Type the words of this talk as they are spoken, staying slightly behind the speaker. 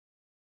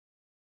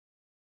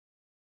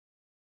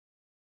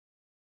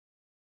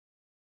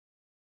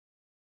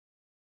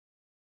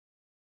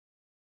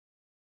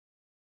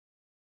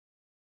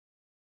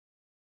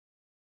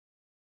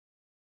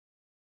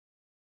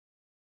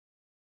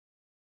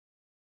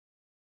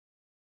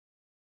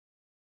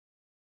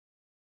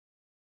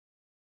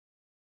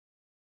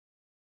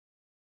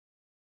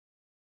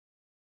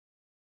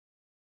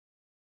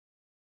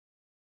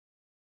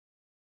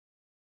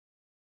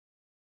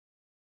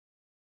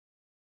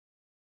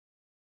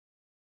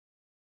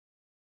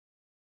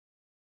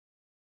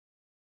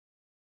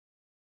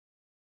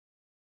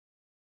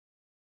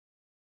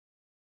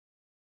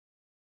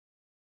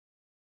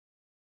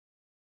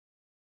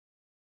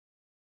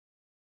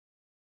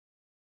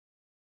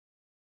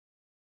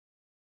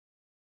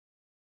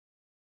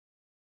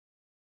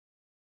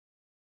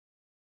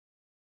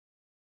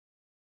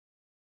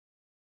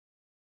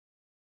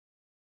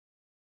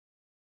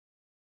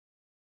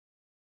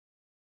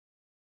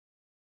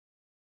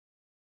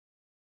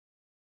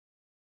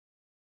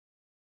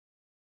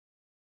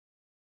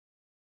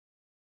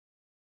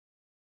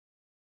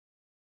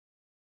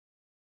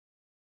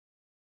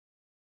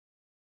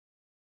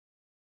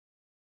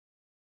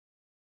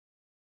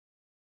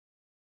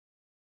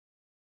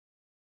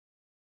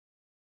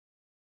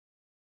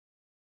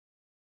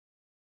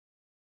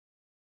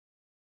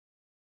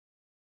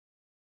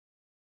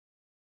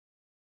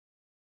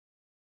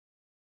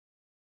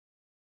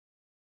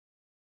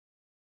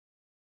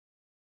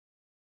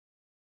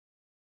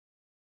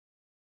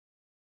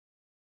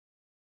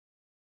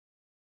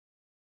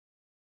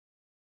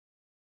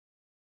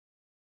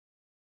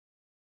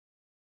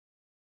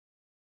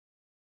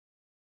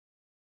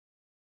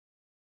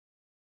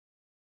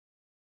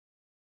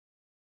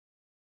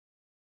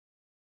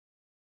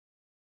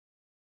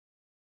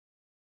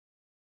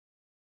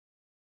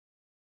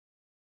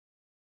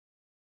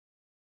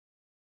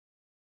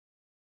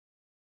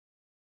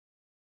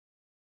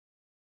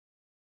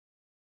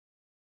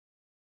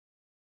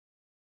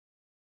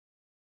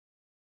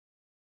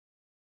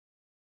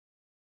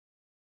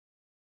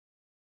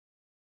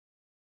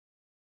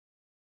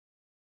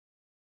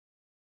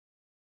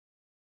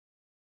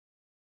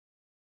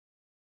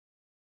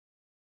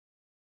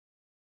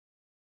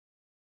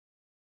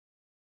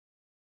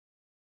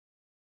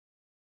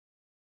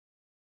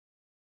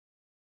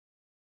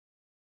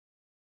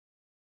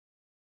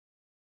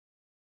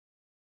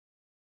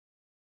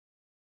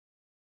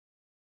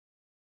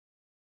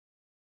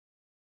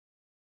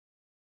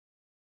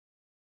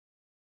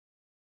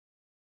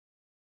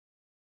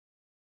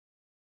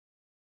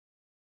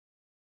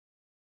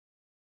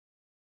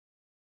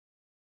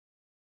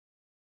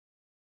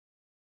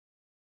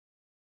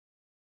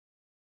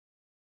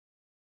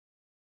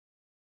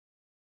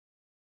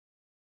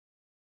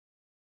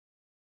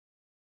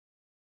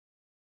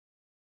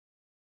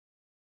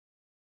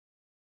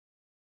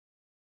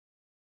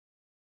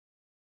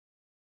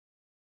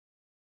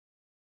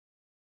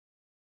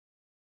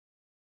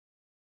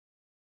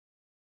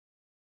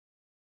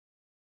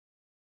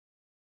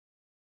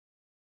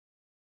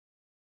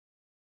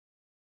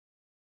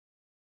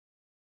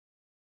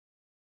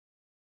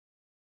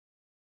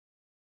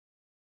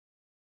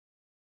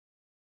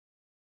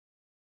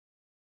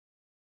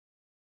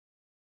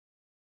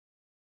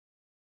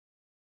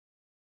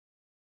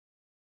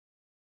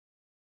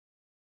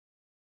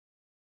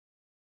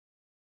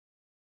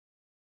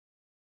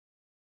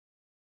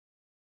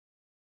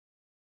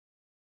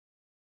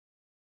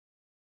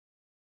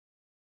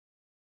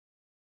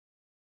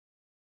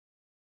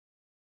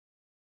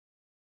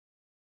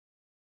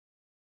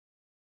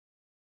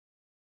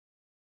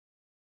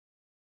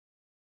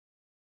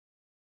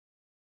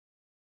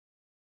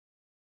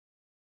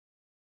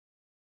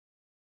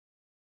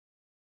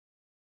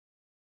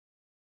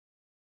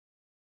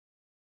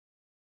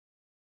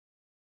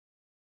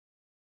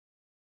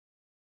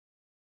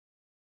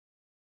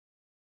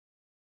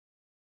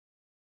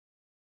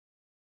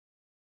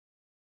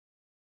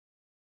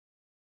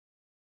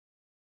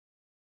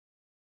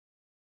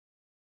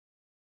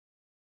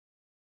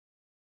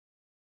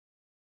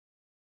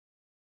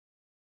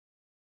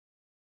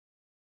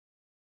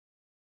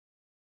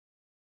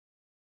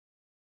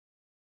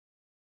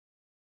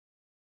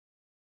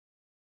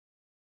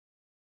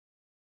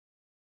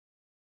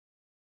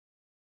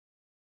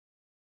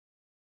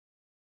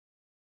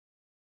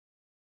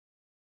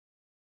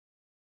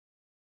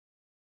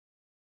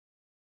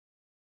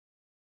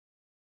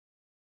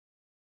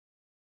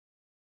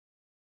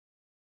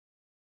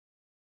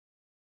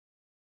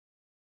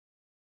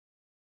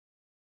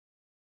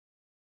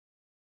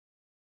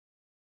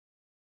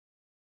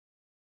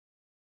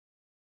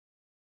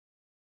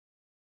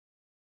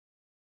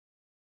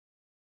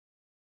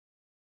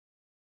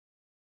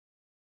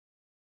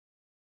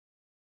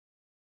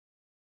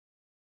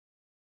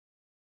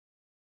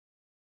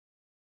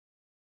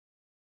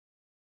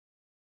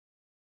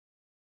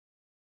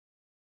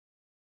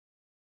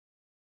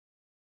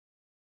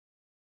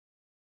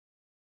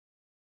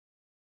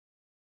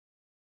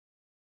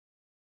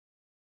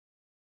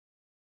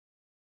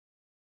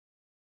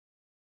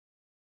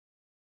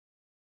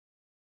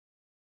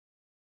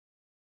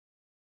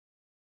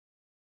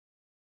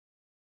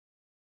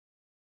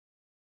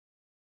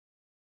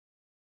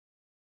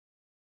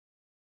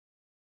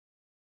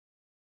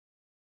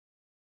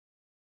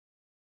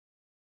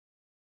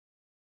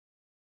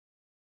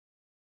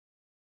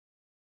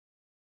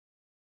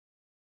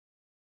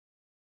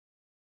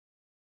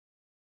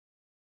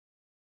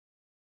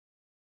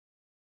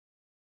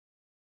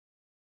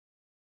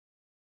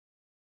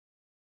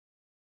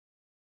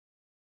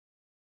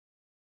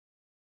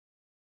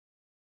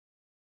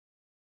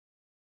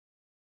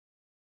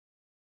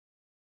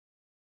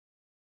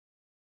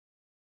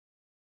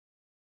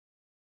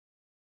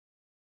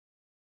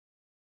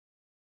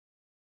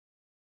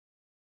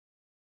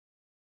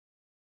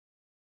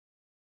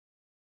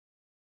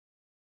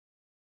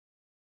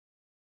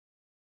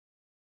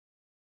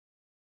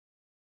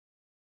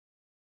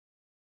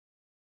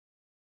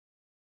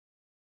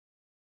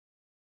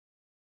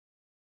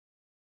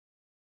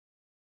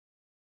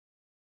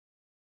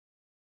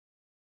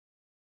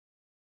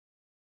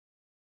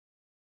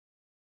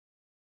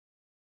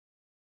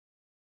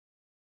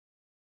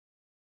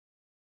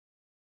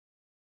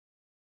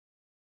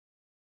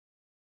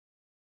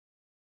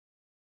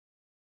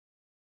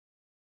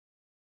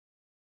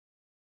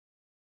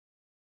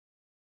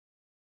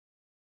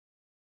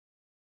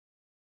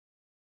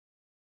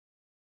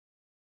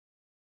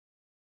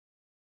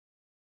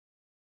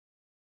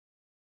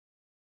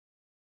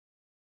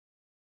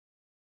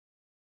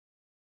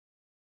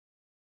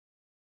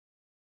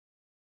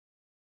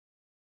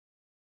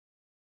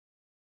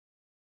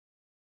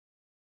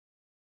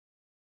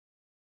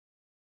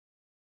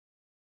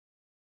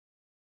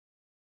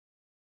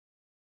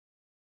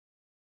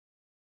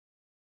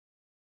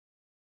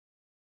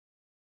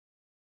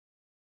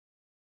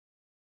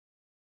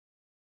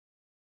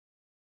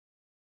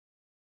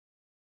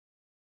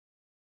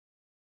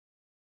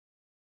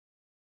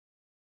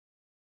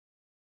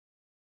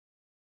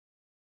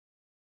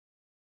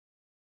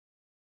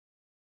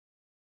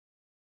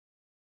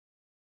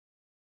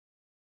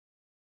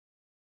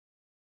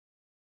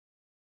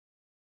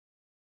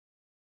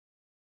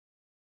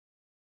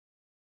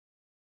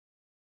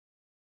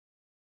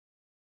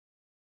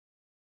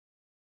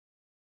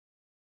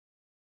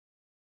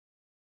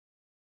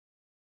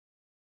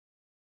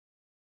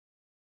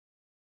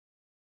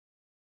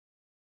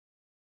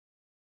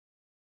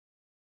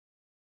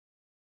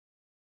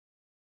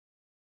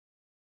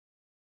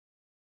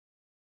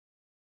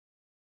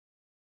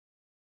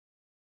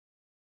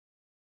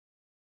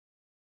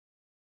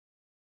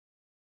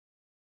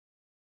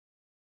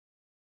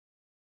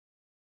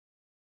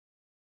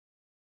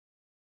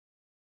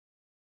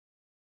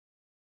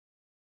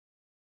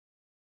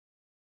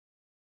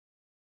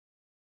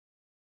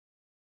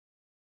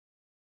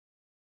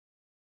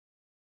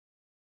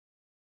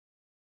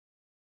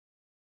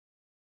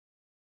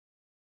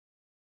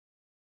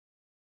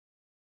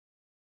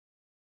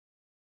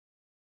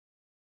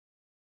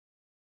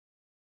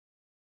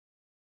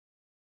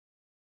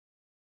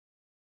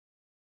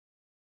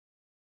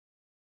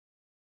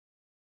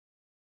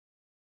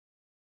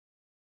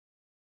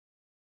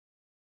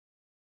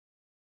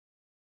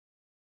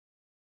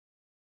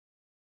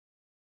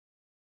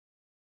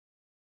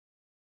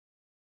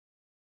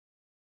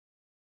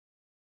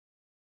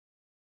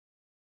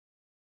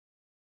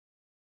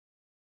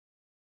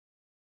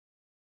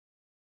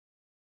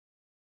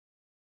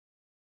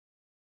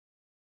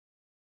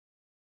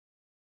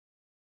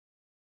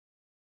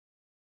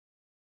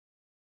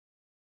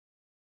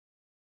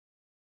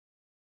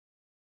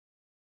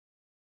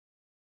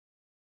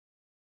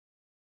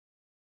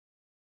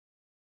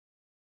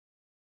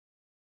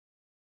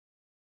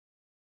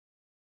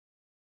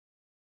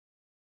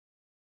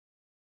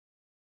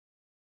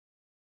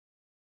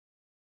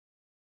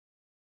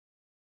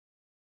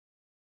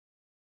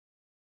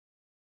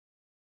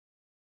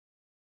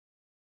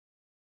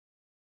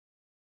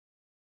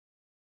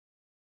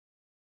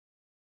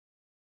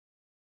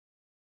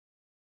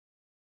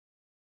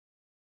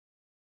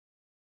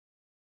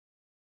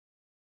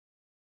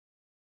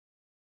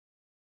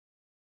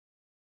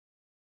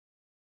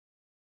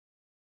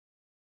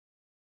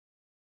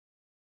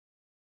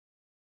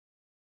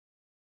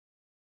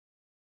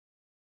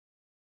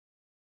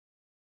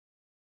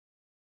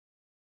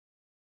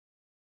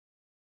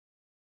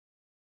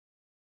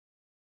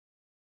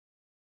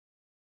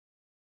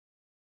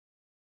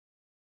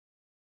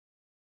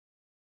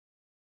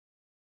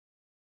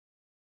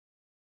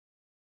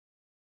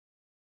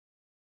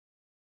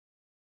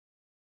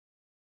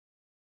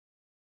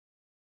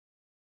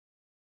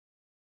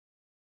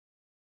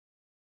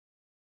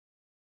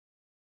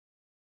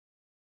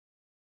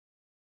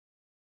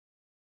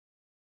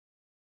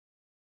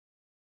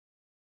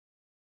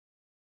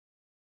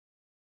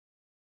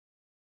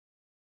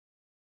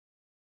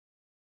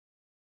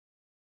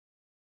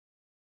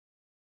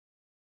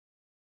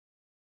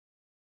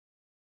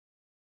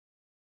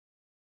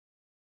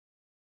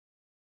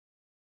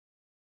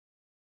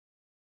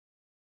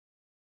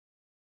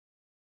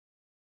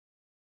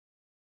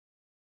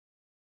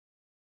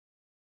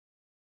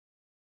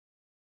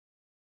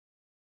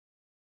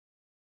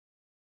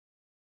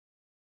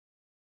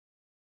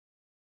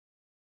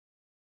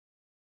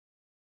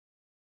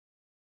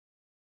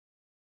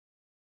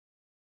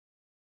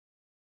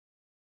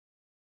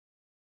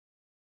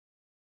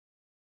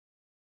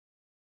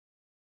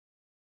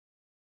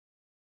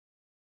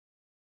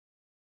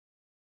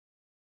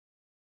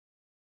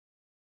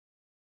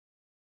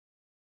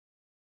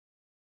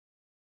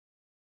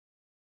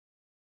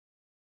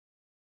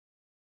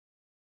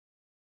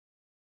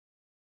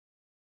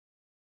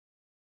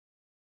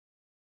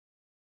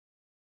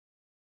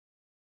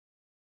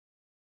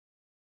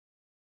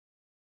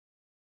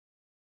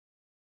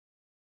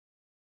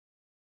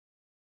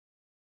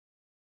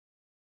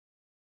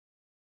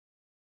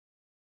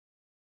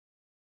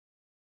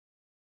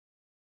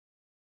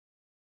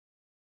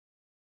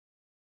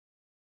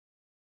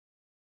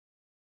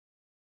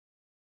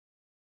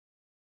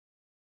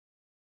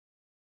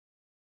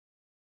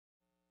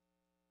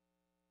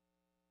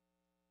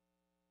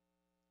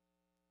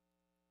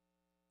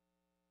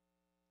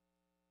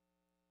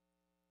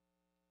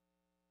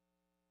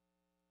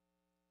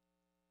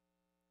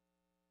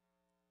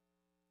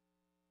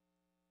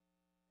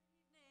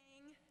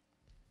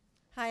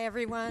Hi,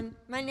 everyone.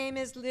 My name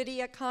is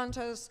Lydia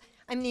Contos.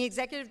 I'm the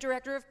Executive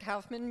Director of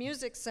Kaufman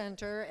Music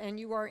Center, and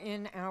you are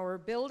in our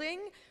building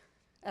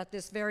at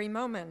this very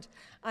moment.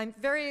 I'm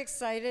very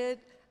excited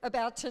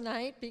about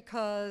tonight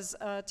because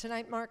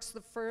tonight marks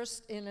the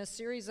first in a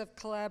series of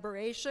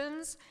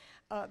collaborations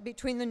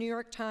between the New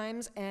York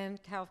Times and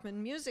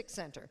Kaufman Music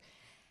Center.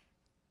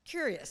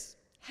 Curious,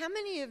 how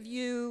many of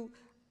you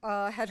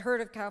had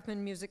heard of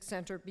Kaufman Music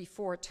Center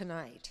before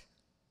tonight?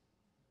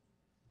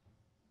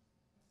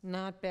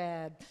 Not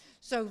bad.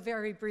 So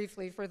very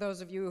briefly, for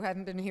those of you who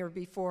haven't been here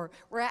before,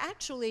 we're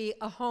actually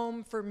a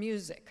home for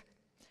music,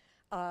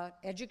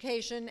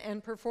 education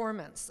and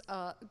performance.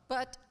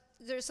 But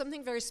there's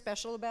something very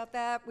special about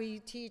that. We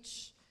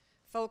teach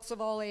folks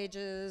of all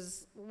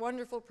ages,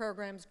 wonderful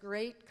programs,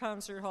 great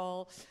concert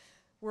hall.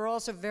 We're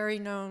also very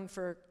known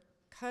for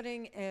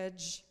cutting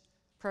edge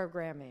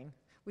programming.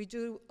 We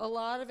do a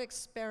lot of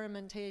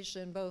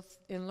experimentation, both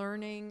in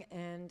learning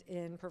and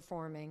in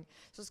performing.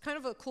 So it's kind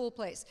of a cool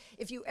place.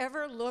 If you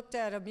ever looked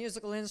at a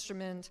musical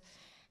instrument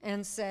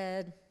and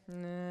said,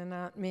 nah,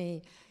 not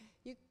me,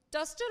 you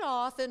dust it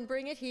off and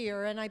bring it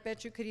here, and I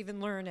bet you could even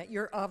learn at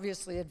your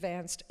obviously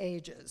advanced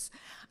ages.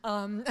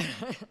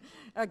 Obviously,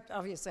 I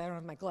don't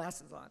have my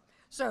glasses on.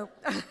 So,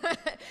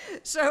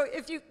 so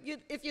if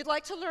you'd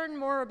like to learn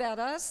more about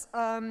us,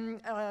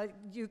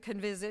 you can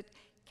visit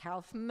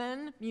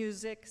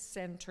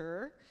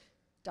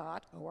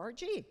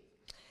kaufmanmusiccenter.org.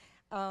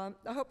 I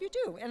hope you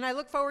do, and I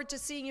look forward to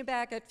seeing you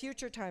back at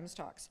future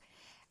TimesTalks.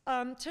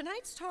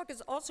 Tonight's talk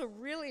is also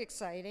really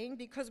exciting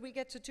because we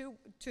get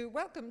to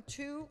welcome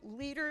two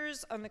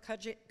leaders on the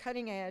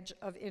cutting edge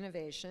of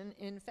innovation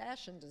in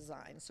fashion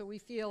design. So we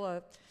feel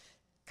a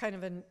kind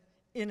of an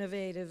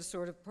innovative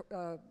sort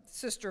of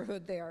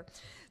sisterhood there.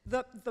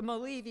 The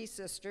Mulleavy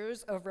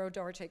sisters of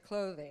Rodarte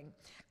Clothing.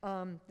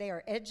 They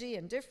are edgy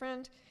and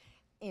different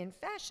in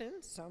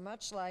fashion, so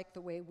much like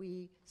the way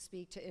we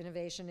speak to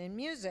innovation in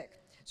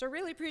music. So I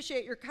really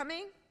appreciate your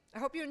coming. I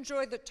hope you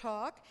enjoyed the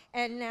talk.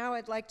 And now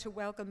I'd like to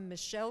welcome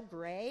Michelle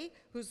Gray,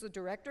 who's the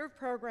Director of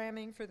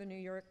Programming for the New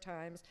York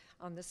Times,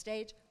 on the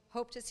stage.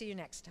 Hope to see you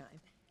next time.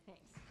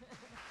 Thanks.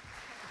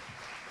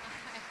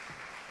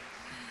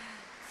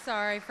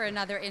 Sorry for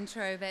another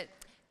intro, but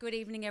good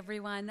evening,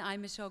 everyone.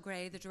 I'm Michelle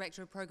Gray, the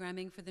Director of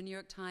Programming for the New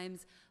York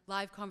Times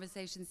live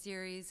conversation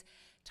series,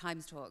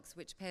 TimesTalks,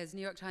 which pairs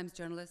New York Times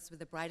journalists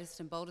with the brightest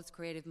and boldest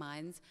creative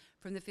minds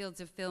from the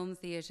fields of film,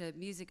 theater,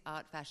 music,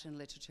 art, fashion,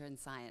 literature, and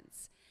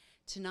science.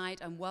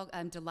 Tonight, I'm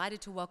delighted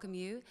to welcome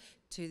you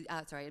to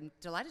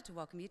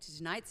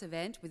tonight's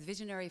event with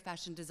visionary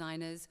fashion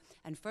designers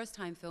and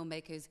first-time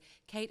filmmakers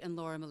Kate and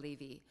Laura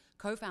Mulleavy,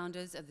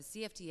 co-founders of the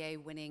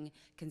CFDA-winning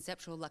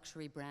conceptual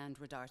luxury brand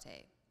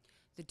Rodarte.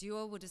 The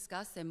duo will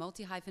discuss their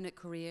multi-hyphenate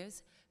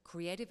careers,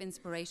 creative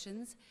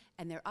inspirations,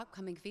 and their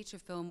upcoming feature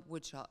film,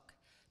 Woodshock,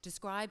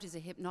 described as a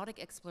hypnotic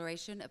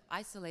exploration of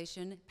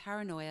isolation,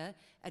 paranoia,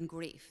 and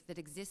grief that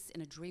exists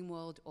in a dream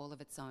world all of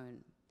its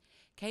own.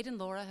 Kate and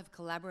Laura have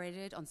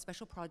collaborated on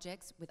special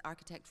projects with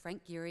architect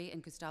Frank Gehry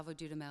and Gustavo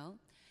Dudamel,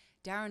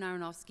 Darren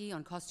Aronofsky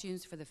on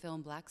costumes for the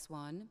film Black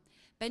Swan,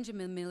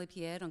 Benjamin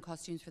Millepied on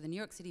costumes for the New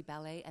York City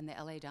Ballet and the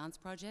LA Dance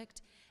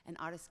Project, and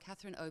artists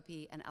Catherine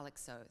Opie and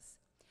Alex Soth.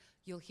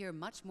 You'll hear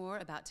much more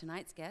about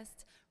tonight's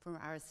guests from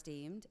our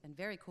esteemed and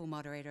very cool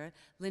moderator,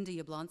 Linda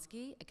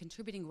Yablonsky, a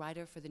contributing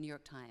writer for the New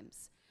York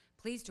Times.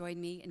 Please join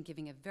me in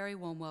giving a very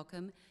warm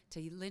welcome to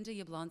Linda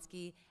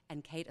Yablonsky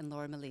and Kate and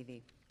Laura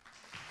Mulleavy.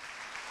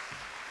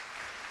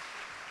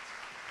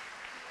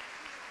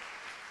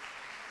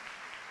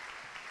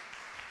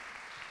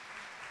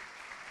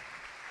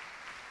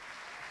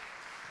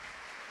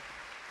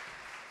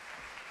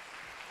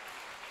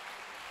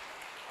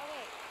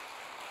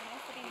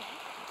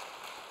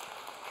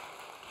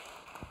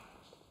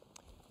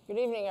 Good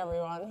evening,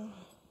 everyone.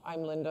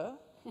 I'm Linda.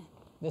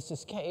 This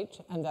is Kate,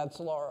 and that's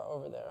Laura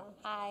over there.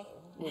 Hi.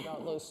 We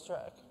don't lose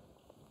track.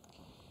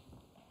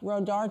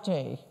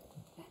 Rodarte.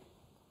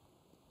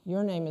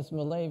 Your name is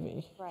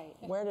Mulleavy. Right.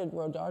 Where did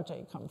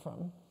Rodarte come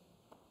from?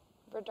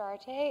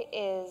 Rodarte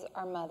is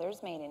our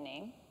mother's maiden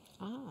name.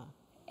 Ah.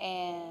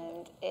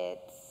 And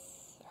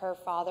it's her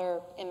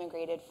father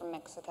immigrated from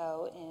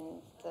Mexico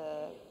in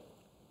the...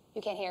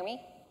 You can't hear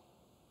me?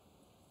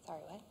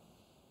 Sorry, what?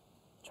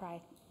 Try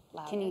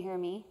louder. Can you hear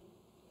me?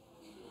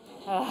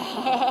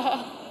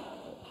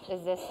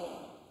 Is this...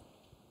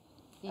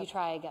 You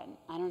try again.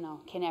 I don't know.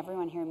 Can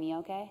everyone hear me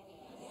okay?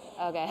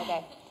 Okay.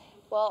 Okay.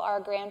 Well, our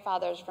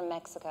grandfather's from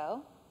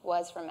Mexico,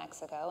 was from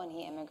Mexico, and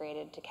he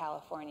immigrated to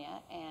California.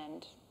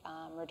 And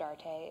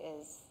Rodarte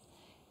is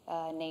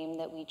a name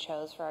that we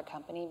chose for our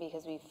company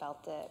because we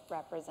felt it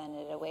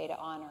represented a way to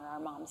honor our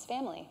mom's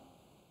family.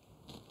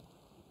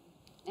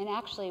 And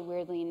actually,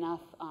 weirdly enough,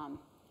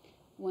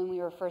 when we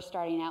were first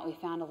starting out, we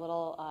found a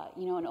little,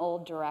 an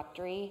old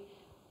directory.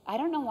 I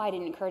don't know why it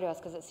didn't occur to us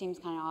because it seems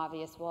kind of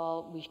obvious.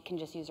 Well, we can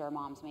just use our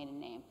mom's maiden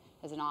name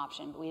as an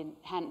option, but we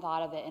hadn't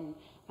thought of it. And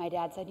my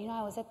dad said,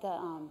 I was at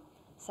the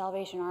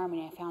Salvation Army,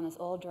 and I found this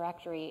old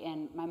directory,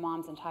 and my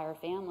mom's entire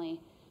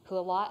family, who a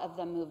lot of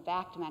them moved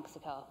back to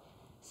Mexico.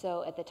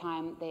 So at the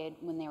time,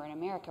 when they were in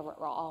America, we're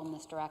all in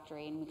this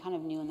directory, and we kind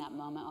of knew in that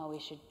moment, oh, we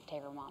should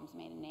take our mom's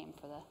maiden name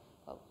for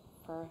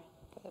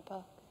the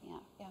book. Yeah.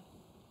 Yeah.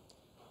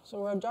 So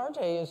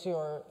Rodarte is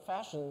your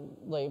fashion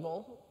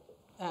label,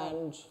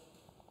 and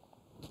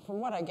from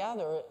what I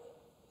gather,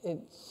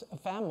 it's a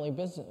family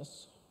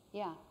business.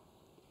 Yeah.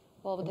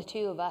 Well, with the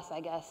two of us,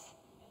 I guess.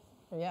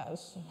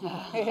 Yes.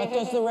 But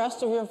does the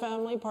rest of your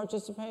family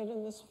participate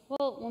in this?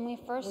 Well, when we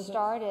first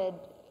started,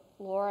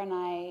 Laura and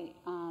I,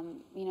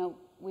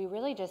 we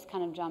really just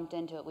kind of jumped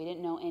into it. We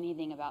didn't know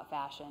anything about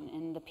fashion,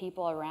 and the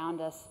people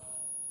around us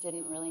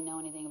didn't really know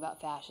anything about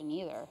fashion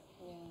either.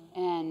 Yeah.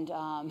 And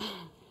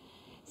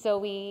so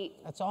we...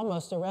 That's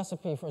almost a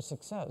recipe for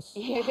success.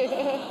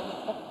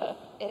 It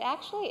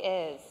actually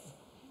is.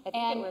 I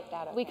think it worked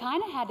out okay. We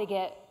kind of had to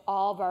get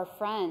all of our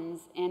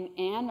friends and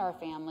our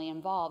family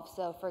involved.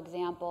 So, for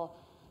example,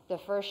 the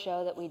first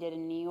show that we did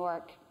in New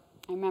York,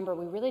 I remember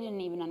we really didn't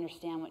even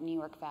understand what New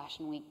York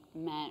Fashion Week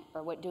meant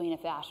or what doing a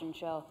fashion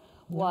show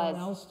was. No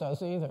one else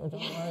does either, don't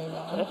worry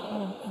about it.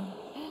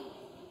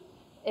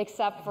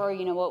 Except for,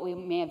 what we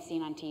may have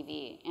seen on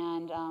TV.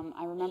 And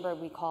I remember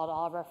we called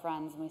all of our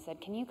friends and we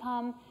said, can you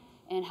come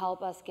and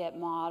help us get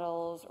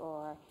models,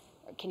 or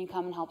can you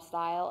come and help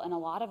style? And a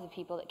lot of the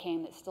people that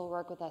came that still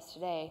work with us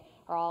today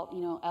are all,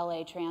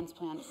 LA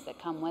transplants that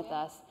come with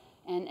us.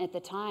 And at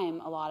the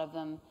time, a lot of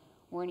them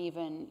weren't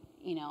even,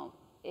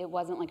 it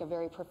wasn't like a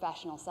very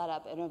professional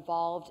setup. It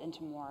evolved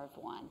into more of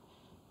one.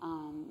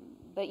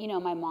 But,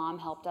 my mom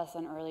helped us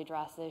on early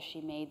dresses.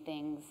 She made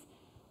things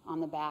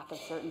on the back of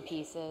certain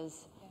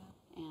pieces.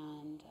 Yeah.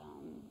 And,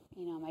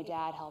 my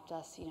dad helped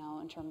us,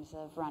 in terms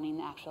of running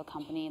the actual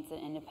company. It's an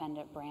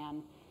independent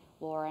brand.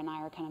 Laura and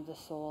I are kind of the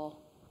sole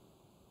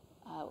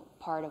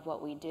part of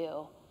what we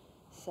do.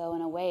 So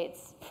in a way,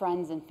 it's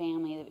friends and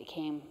family that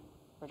became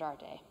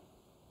Rodarte.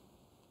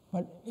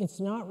 But it's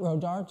not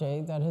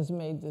Rodarte that has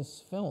made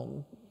this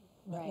film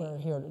that Right. we're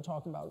here to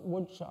talk about,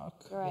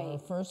 Woodshock, Right. your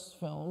first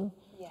film,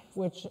 Yes.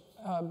 which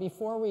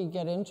before we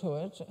get into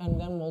it, and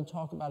then we'll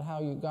talk about how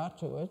you got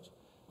to it,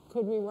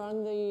 could we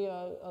run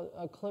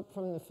a clip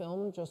from the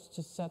film just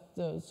to set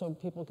so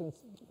people can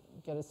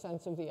get a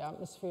sense of the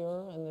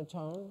atmosphere and the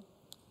tone?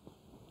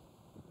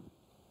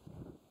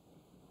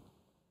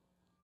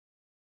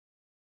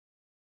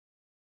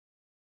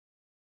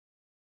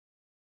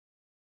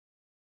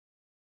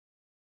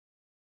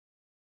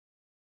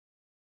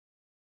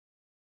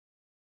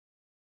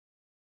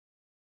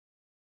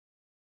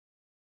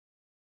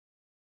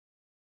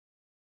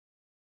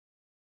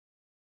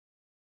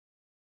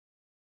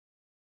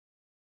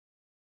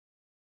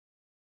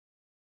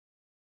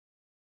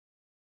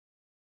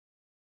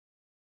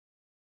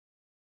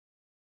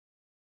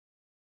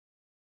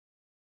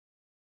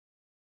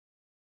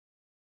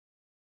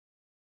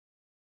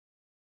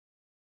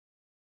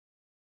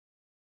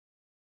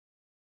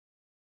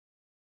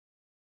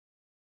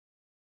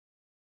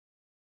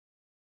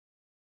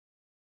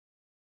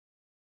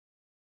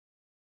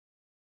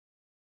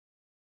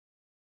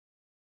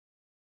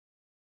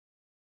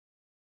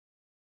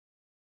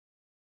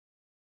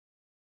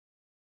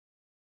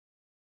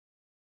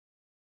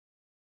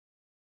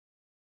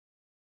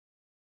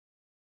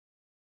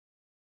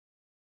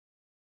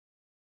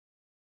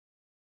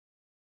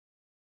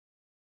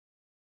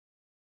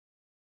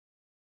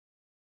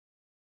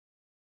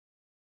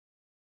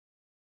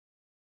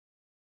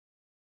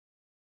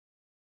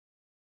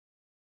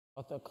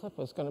 I thought the clip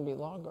was going to be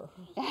longer.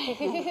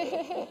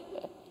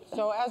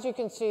 So as you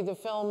can see, the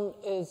film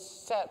is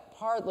set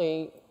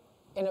partly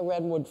in a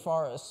redwood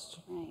forest,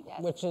 Right.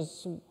 Yes. which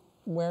is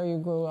where you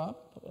grew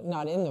up,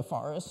 not in the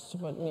forest,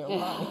 but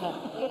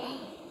nearby.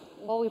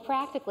 Well, we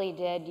practically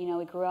did.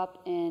 We grew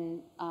up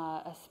in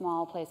a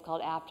small place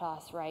called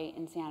Aptos, right,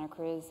 in Santa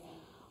Cruz.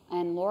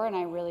 And Laura and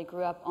I really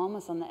grew up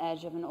almost on the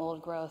edge of an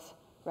old-growth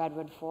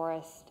redwood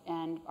forest.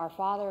 And our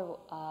father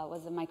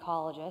was a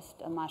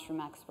mycologist, a mushroom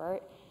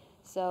expert.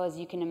 So as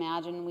you can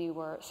imagine, we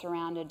were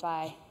surrounded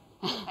by...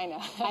 I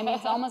know. I mean,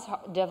 it's almost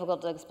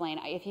difficult to explain.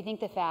 If you think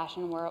the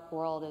fashion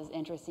world is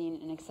interesting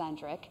and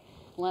eccentric,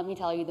 let me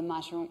tell you, the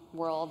mushroom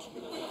world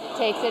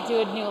takes it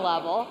to a new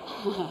level.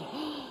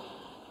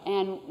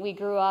 And we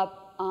grew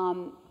up,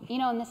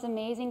 in this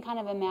amazing kind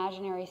of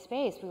imaginary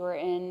space. We were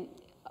in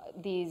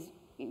these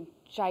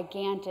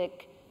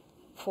gigantic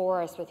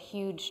forests with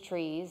huge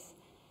trees,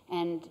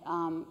 and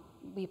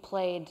we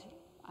played,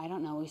 I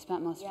don't know, we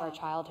spent most of our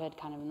childhood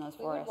kind of in those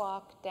forests. We would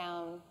walk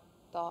down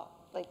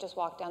just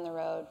walk down the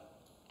road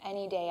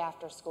any day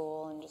after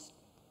school and just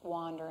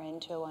wander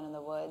into one of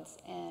the woods.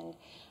 And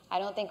I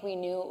don't think we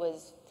knew it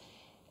was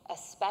a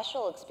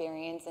special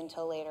experience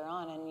until later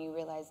on, and you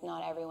realize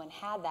not everyone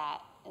had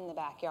that in the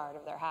backyard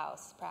of their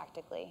house,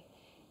 practically.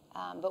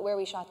 But where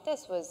we shot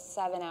this was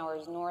 7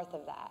 hours north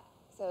of that.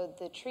 So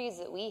the trees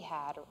that we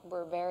had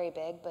were very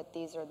big, but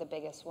these are the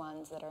biggest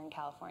ones that are in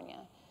California.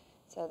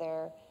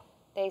 So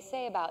they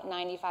say about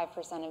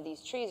 95% of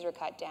these trees were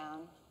cut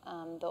down.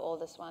 The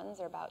oldest ones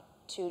are about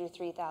 2,000 to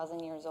 3,000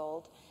 years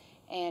old.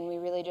 And we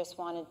really just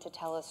wanted to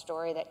tell a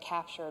story that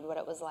captured what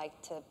it was like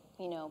to,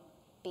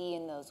 be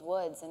in those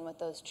woods and what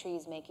those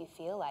trees make you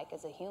feel like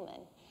as a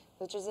human,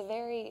 which is a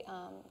very,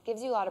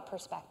 gives you a lot of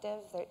perspective.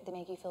 They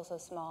make you feel so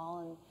small,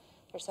 and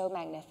they're so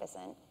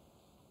magnificent.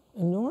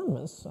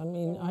 Enormous. I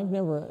mean, I've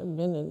never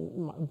been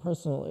in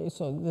personally,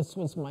 so this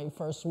was my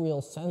first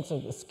real sense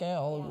of the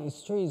scale of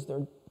these trees.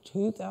 They're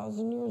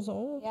 2,000 years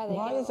old? Yeah,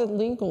 Why is it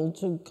legal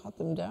to cut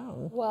them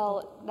down?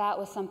 Well, that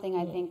was something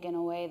I think in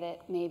a way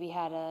that maybe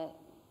had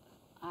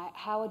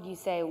how would you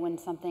say when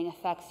something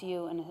affects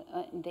you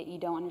and that you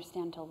don't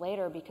understand till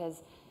later,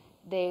 because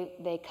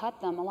they cut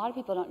them. A lot of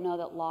people don't know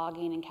that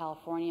logging in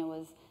California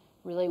was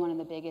really one of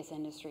the biggest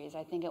industries.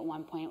 I think at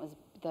one point it was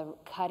the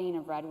cutting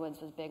of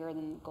redwoods was bigger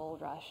than the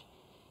gold rush.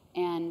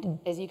 And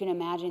as you can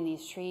imagine,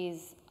 these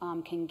trees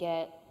can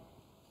get,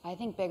 I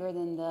think, bigger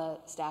than the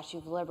Statue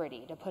of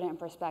Liberty. To put it in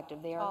perspective,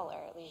 they are taller,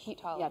 at least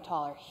taller. Yeah,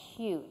 taller,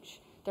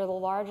 huge. They're the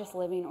largest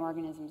living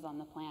organisms on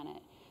the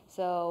planet.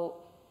 So,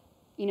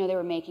 you know, they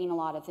were making a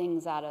lot of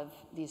things out of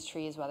these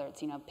trees, whether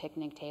it's, you know,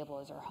 picnic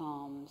tables or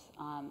homes.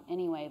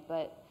 Anyway,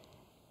 but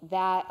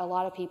that, a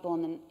lot of people,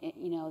 and then,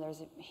 you know,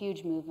 there's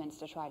huge movements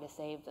to try to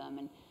save them.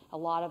 And a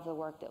lot of the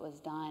work that was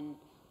done,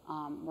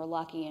 we're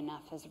lucky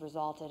enough, has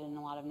resulted in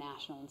a lot of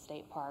national and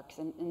state parks.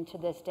 And to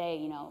this day,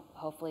 you know,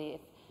 hopefully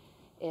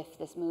if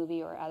this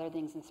movie or other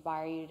things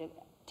inspire you to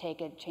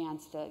take a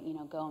chance to, you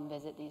know, go and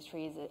visit these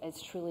trees,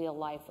 it's truly a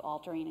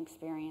life-altering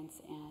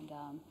experience. And,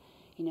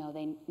 you know,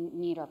 they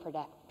need our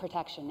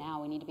protection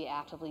now. We need to be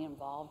actively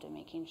involved in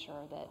making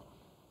sure that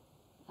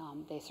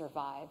they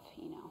survive,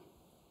 you know.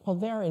 Well,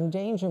 their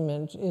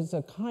endangerment is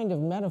a kind of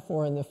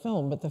metaphor in the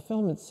film, but the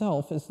film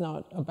itself is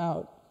not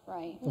about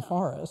the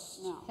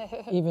forest,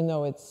 even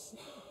though it's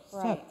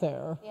set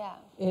there. Yeah.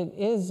 It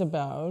is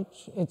about,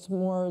 it's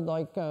more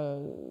like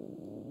a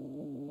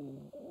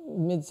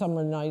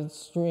Midsummer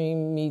Night's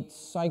Dream meets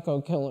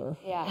Psycho Killer.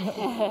 Yeah.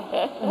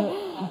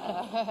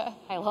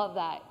 I love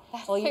that.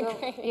 That's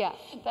great. Yeah.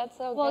 That's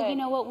so good. Well, you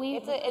know what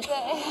it's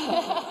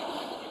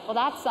well,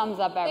 that sums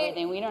up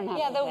everything. We don't have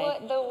to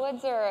say. The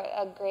woods are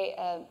a great,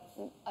 a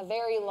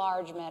very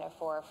large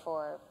metaphor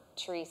for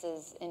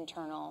Teresa's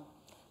internal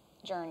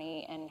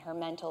journey and her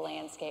mental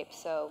landscape.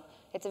 So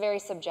it's a very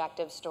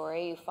subjective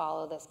story. You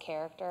follow this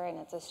character, and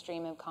it's a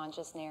stream of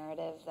conscious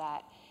narrative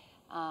that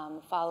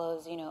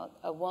follows, you know,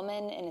 a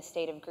woman in a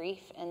state of grief,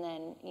 and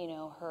then, you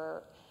know,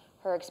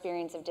 her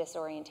experience of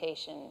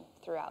disorientation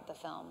throughout the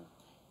film.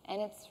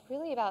 And it's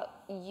really about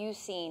you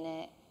seeing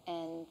it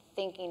and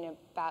thinking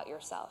about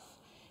yourself.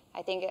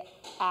 I think it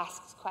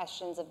asks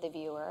questions of the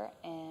viewer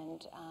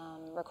and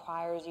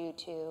requires you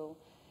to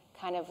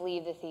kind of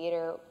leave the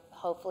theater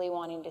hopefully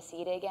wanting to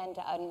see it again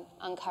to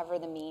uncover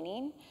the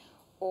meaning,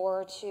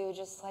 or to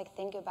just like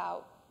think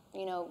about,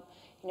 you know,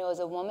 as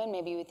a woman,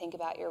 maybe you would think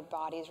about your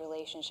body's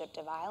relationship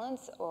to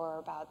violence, or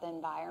about the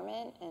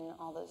environment and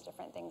all those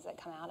different things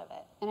that come out of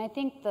it. And I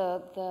think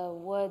the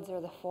woods or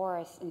the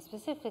forests, and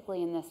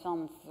specifically in this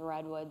film, the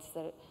redwoods,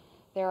 that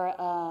they're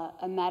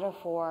a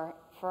metaphor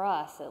for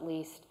us, at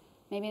least.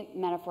 Maybe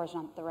metaphor is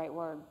not the right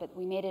word, but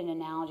we made an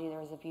analogy. There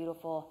was a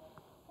beautiful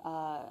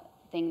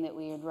thing that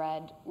we had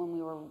read when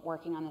we were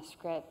working on the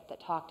script that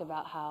talked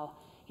about how,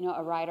 you know,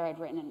 a writer had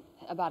written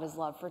about his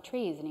love for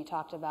trees, and he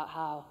talked about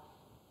how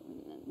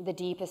the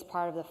deepest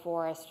part of the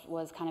forest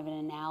was kind of an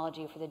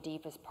analogy for the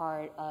deepest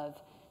part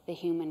of the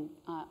human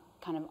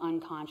kind of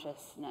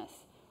unconsciousness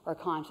or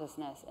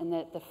consciousness, and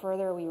that the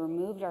further we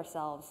removed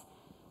ourselves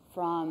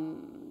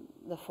from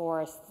the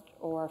forest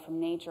or from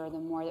nature, the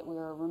more that we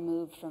were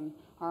removed from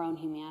our own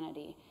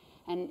humanity.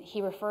 And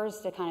he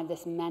refers to kind of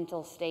this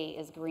mental state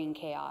as green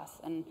chaos.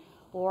 And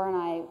Laura and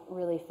I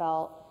really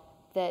felt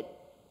that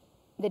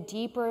the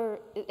deeper,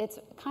 it's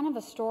kind of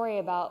a story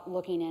about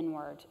looking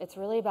inward. It's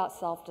really about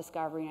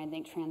self-discovery and I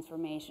think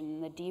transformation.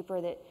 And the deeper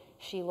that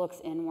she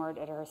looks inward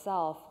at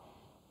herself,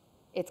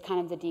 it's kind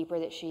of the deeper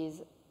that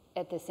she's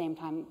at the same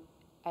time,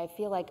 I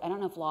feel like, I don't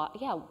know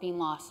if, being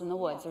lost in the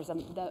woods. Yeah.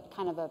 There's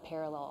kind of a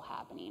parallel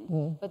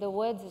happening. But the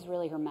woods is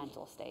really her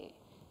mental state.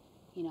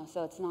 You know,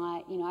 so it's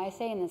not, you know, I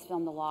say in this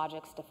film the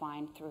logic's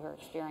defined through her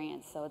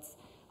experience, so it's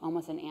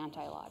almost an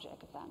anti-logic,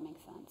 if that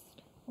makes sense.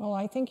 Well,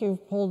 I think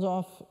you've pulled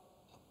off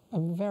a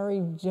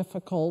very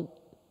difficult,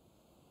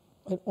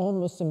 but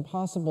almost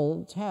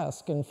impossible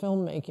task in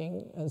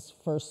filmmaking as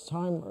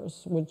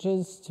first-timers, which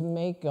is to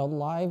make a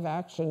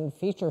live-action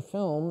feature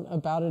film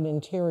about an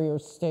interior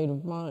state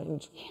of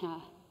mind. Yeah.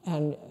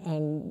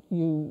 And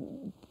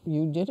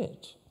you did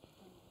it.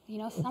 You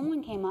know,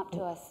 someone came up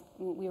to us.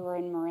 We were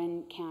in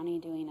Marin County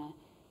doing a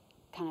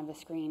kind of a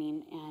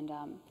screening, and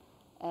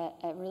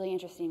a really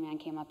interesting man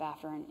came up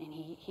after, and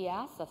he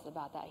asked us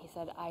about that. He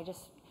said,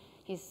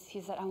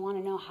 he said, I want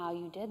to know how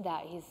you did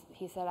that.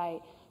 He said, I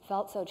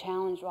felt so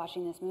challenged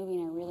watching this movie,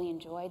 and I really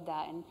enjoyed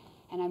that. And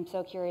I'm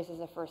so curious as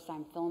a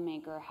first-time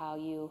filmmaker how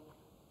you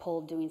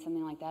pulled doing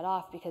something like that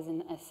off, because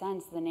in a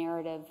sense, the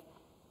narrative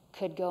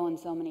could go in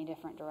so many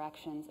different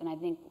directions. And I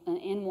think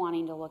in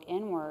wanting to look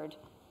inward,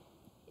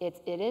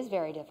 it is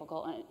very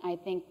difficult. And I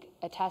think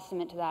a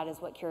testament to that is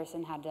what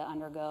Kirsten had to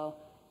undergo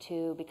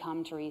to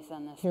become Teresa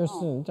in this film.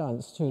 Kirsten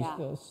Dunst, who's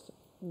this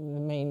the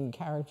main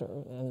character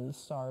and the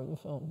star of the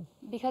film?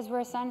 Because we're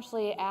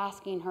essentially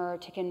asking her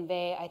to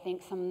convey, I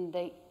think, some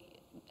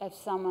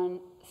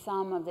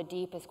of the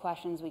deepest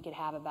questions we could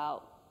have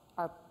about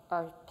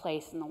our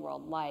place in the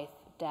world, life,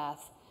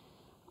 death,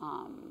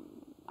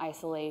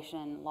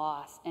 isolation,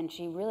 loss, and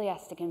she really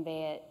has to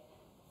convey it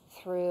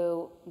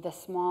through the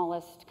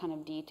smallest kind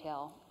of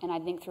detail, and I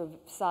think through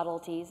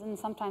subtleties, and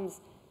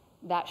sometimes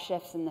that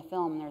shifts in the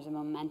film. There's a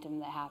momentum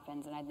that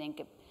happens, and I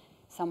think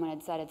someone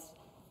had said it's,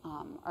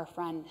 our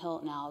friend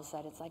Hilton Al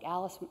said it's like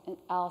Alice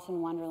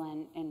in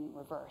Wonderland in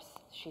reverse.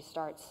 She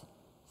starts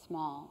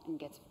small and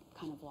gets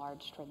kind of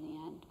large toward the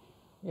end.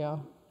 Yeah.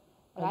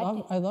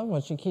 I love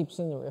what she keeps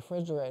in the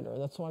refrigerator.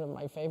 That's one of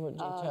my favorite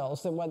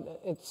details.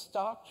 It's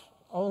stocked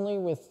only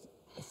with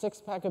a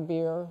 6-pack of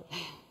beer,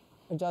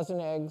 a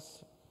dozen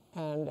eggs,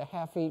 and a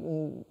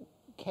half-eaten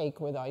cake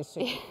with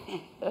icing.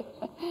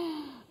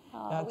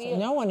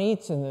 No one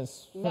eats in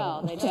this film.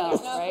 No, they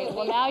don't, right?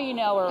 Well, now you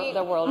know where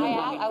the world is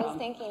going. I was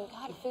thinking,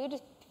 God,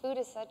 food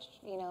is such,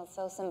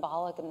 so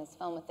symbolic in this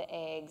film with the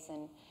eggs,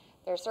 and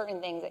there are certain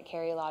things that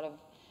carry a lot of,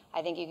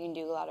 I think you can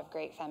do a lot of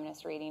great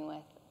feminist reading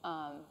with.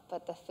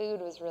 But the food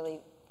was really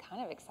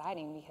kind of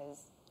exciting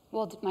because...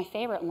 Well, my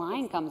favorite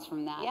line comes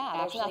from that. Yeah,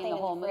 there's actually, nothing in the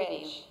whole in the movie.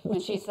 fridge.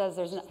 When she says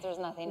there's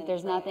nothing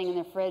in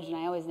the fridge, and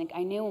I always think,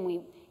 I knew when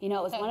we, it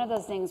was one of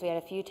those things, we had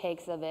a few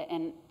takes of it,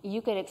 and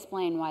you could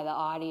explain why the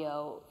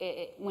audio,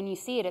 when you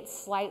see it, it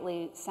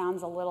slightly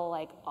sounds a little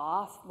like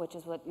off, which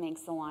is what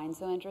makes the line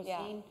so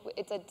interesting.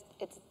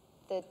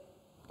 Yeah,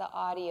 the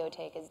audio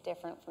take is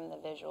different from the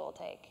visual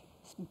take.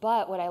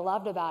 But what I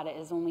loved about it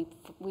is when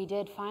we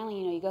did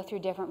finally, you go through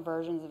different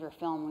versions of your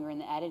film. We were in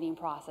the editing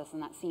process,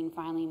 and that scene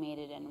finally made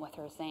it in with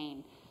her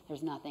saying,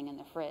 there's nothing in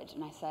the fridge.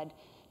 And I said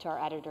to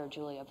our editor,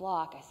 Julia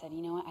Block, I said,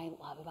 you know what I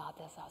love about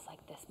this? I was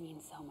like, this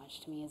means so much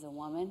to me as a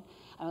woman.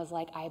 I was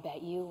like, I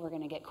bet you we're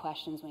going to get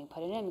questions when we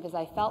put it in, because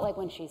I felt like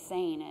when she's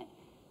saying it,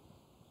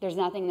 there's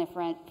nothing in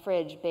the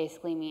fridge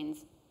basically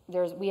means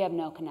we have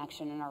no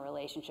connection in our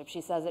relationship.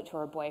 She says it to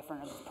her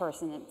boyfriend, a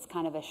person that's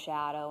kind of a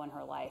shadow in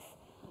her life.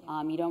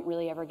 You don't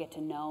really ever get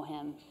to know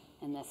him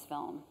in this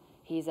film.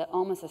 He's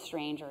almost a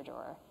stranger to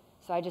her.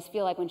 So I just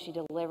feel like when she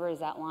delivers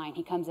that line,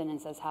 he comes in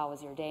and says, how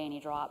was your day? And he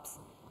drops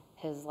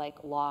his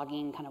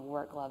logging kind of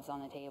work gloves on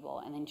the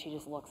table. And then she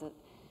just looks at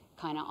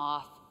kind of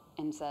off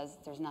and says,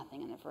 there's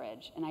nothing in the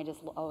fridge. And I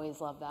just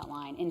always love that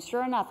line. And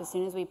sure enough, as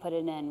soon as we put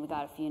it in, we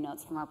got a few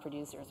notes from our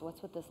producers.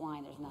 What's with this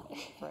line? There's nothing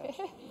in the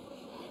fridge.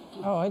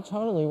 Oh, it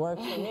totally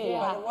worked for me.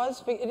 Yeah.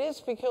 But it is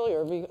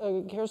peculiar.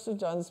 Kirsten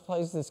Dunst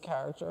plays this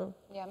character.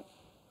 Yeah.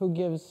 Who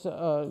gives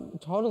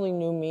totally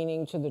new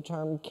meaning to the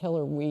term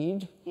killer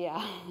weed.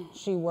 Yeah.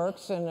 She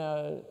works in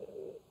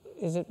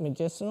is it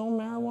medicinal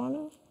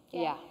marijuana?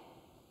 Yeah.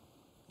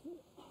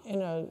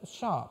 In a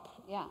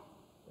shop. Yeah.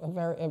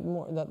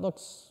 That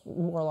looks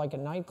more like a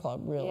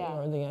nightclub, really, Yeah.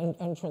 or the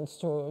entrance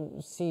to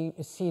a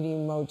seedy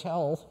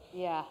motel.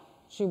 Yeah.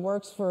 She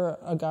works for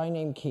a guy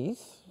named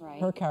Keith. Right.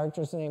 Her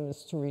character's name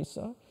is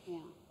Teresa.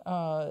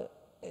 Yeah.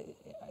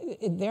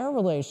 Their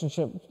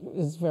relationship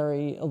is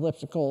very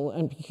elliptical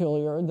and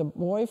peculiar. The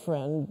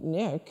boyfriend,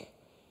 Nick,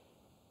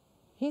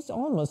 he's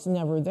almost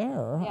never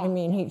there. Yeah. I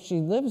mean, she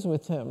lives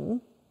with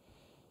him,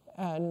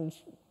 and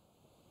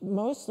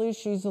mostly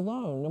she's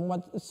alone. And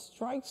what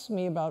strikes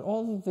me about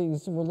all of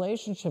these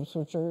relationships,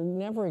 which are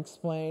never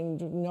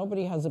explained,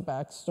 nobody has a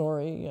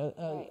backstory.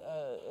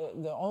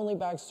 The only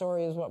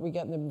backstory is what we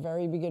get in the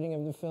very beginning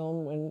of the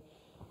film when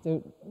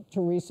the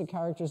Teresa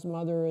character's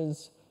mother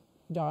is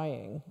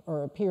dying,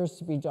 or appears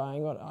to be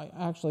dying. But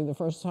actually, the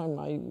first time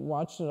I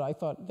watched it, I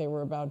thought they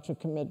were about to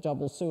commit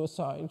double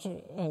suicide.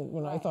 And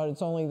when I thought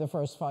it's only the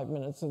first 5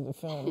 minutes of the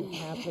film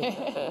happening.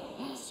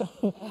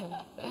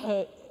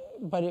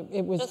 But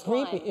it was Just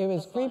creepy. one. It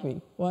was Just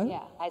creepy. one. What?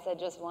 Yeah, I said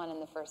just one in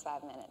the first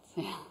 5 minutes.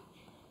 Yeah.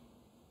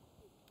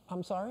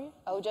 I'm sorry?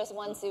 Oh, just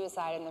one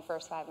suicide in the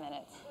first 5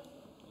 minutes.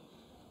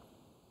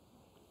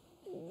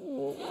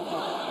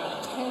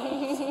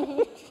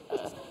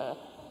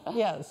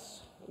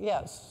 Yes.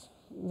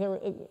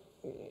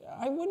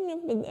 I wouldn't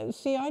have been.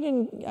 See, I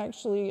didn't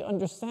actually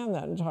understand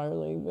that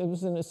entirely. It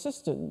was an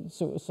assisted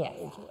suicide.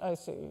 Yes. I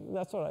see.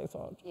 That's what I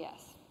thought.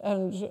 Yes.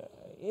 And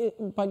you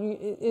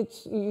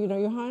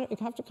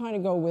have to kind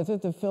of go with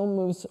it. The film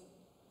moves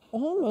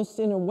almost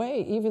in a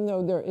way, even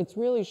though it's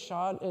really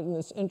shot in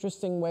this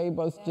interesting way,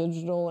 both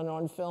digital and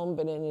on film,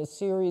 but in a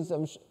series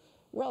of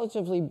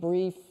relatively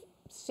brief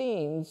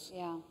scenes.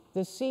 Yeah.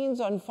 The scenes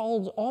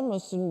unfold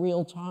almost in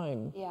real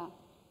time. Yeah.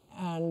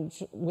 And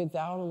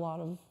without a lot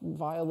of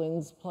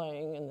violins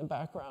playing in the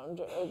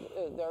background.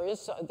 There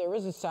is a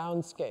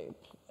soundscape.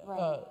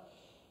 Right.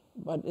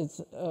 But it's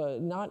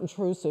not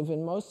intrusive,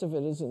 and most of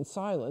it is in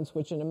silence,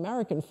 which in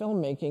American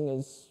filmmaking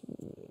is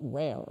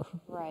rare,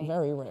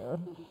 very rare.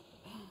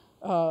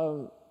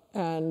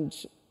 And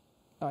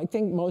I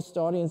think most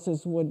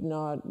audiences would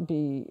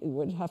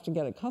have to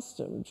get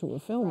accustomed to a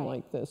film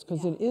like this,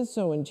 because it is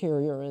so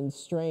interior and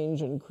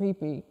strange and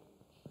creepy.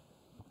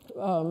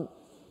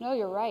 No,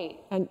 you're right.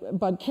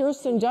 But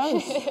Kirsten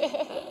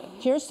Dunst,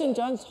 Kirsten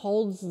Dunst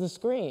holds the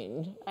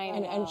screen. I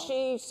and know.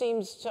 she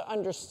seems to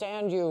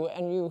understand you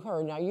and you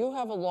her. Now, you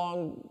have a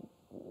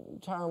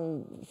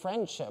long-term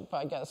friendship,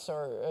 I guess,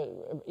 or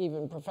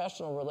even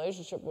professional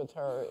relationship with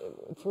her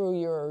through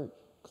your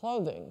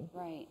clothing.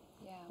 Right.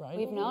 Yeah. Right?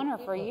 We've known her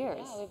for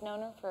years. Yeah, we've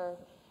known her for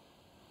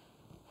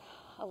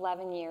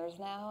 11 years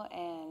now,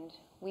 and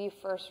we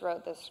first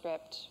wrote the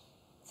script,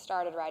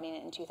 started writing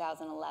it in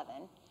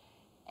 2011,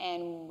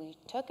 and we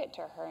took it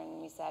to her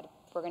and we said,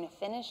 we're going to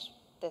finish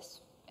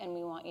this and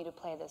we want you to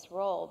play this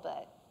role,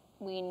 but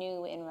we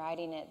knew in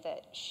writing it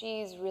that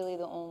she's really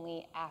the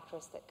only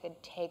actress that could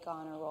take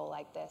on a role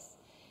like this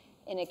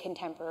in a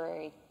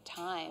contemporary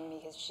time,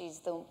 because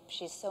she's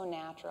so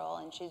natural,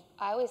 and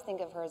I always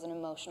think of her as an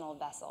emotional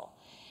vessel,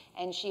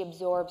 and she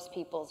absorbs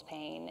people's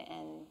pain,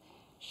 and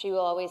she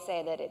will always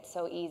say that it's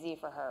so easy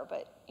for her,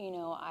 but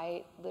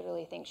I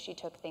literally think she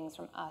took things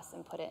from us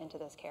and put it into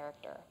this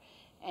character.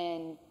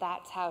 And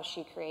that's how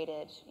she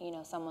created,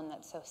 someone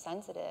that's so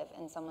sensitive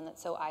and someone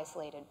that's so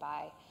isolated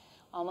by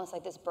almost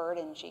like this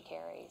burden she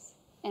carries.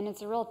 And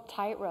it's a real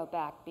tightrope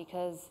act,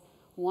 because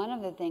one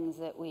of the things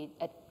that we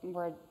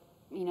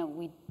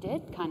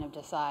did kind of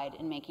decide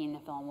in making the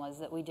film was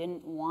that we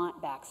didn't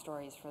want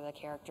backstories for the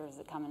characters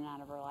that come in and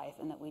out of her life,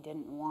 and that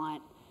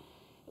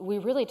we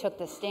really took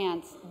the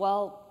stance,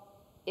 well,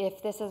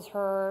 if this is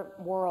her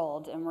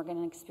world and we're going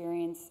to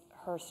experience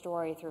her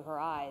story through her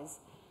eyes,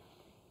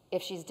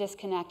 if she's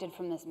disconnected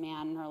from this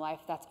man in her life,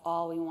 that's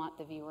all we want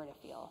the viewer to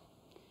feel.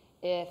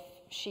 If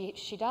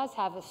she does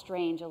have a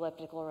strange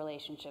elliptical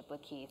relationship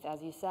with Keith,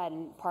 as you said,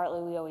 and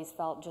partly we always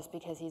felt just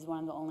because he's one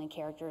of the only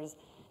characters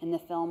in the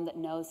film that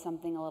knows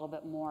something a little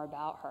bit more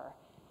about her.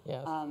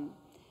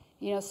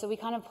 Yes. So we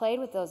kind of played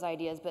with those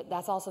ideas, but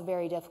that's also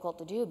very difficult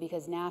to do,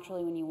 because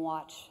naturally when you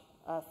watch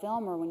a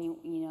film or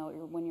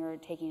when you're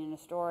taking in a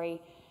story,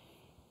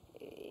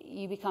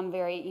 you become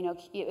very,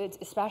 it's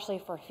especially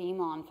for a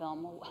female in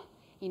film,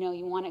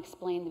 you want to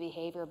explain the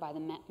behavior by the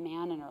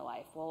man in her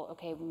life. Well,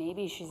 okay,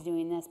 maybe she's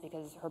doing this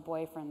because her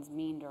boyfriend's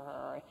mean to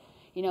her.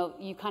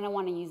 You kind of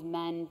want to use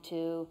men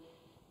to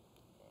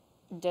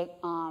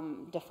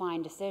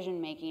define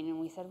decision making. And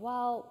we said,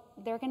 well,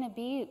 there's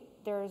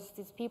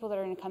these people that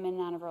are going to come in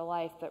and out of her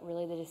life, but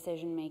really the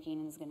decision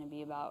making is going to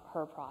be about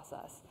her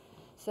process.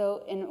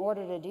 So in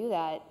order to do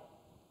that,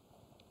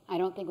 I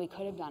don't think we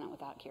could have done it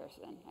without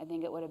Kirsten. I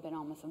think it would have been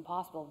almost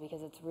impossible,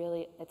 because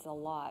it's a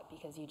lot,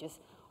 because you just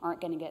aren't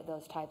going to get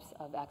those types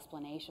of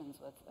explanations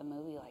with a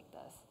movie like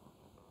this.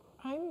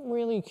 I'm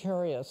really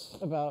curious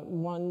about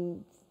more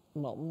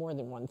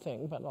than one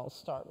thing, but I'll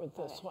start with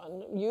this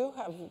one. You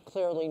have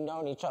clearly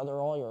known each other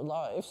all your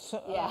lives.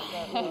 Yeah.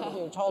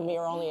 You told me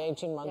you're only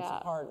 18 months Yeah.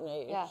 apart in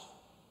age. Yeah.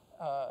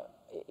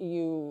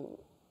 You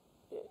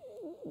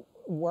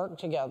work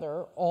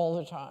together all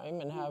the time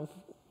and have.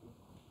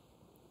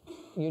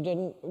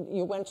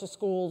 You went to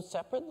school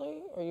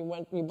separately, or you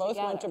both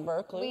Together. went to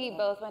Berkeley? We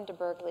both went to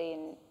Berkeley,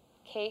 and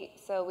Kate,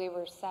 so we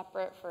were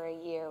separate for a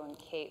year when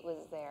Kate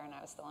was there and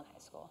I was still in high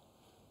school.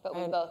 But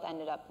we both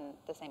ended up in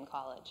the same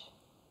college.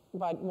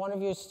 But one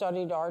of you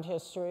studied art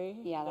history.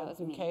 Yeah, that was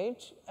me.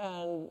 Kate,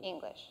 and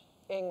English.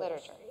 English.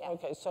 Literature, yeah.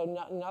 Okay, so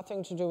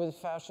nothing to do with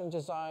fashion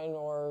design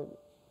or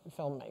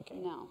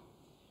filmmaking. No.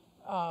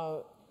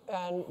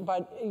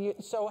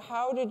 So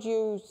how did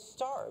you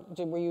start?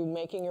 Were you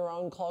making your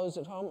own clothes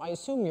at home? I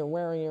assume you're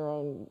wearing your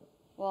own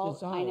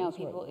designs. I know right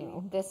people.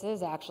 now. This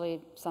is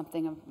actually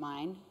something of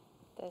mine.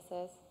 This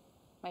is,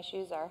 my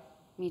shoes are.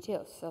 Me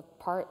too. So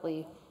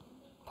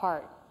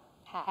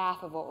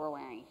half of what we're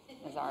wearing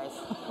is ours.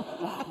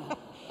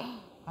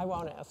 I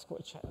won't ask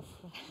which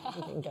half.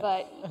 You can guess.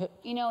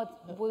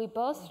 But we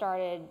both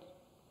started.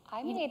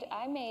 I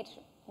made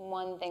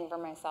one thing for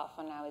myself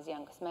when I was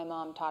young, because my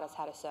mom taught us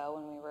how to sew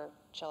when we were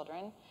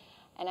children,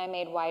 and I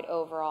made white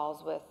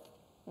overalls with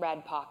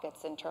red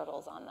pockets and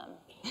turtles on them.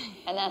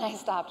 And then I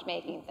stopped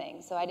making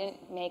things. So I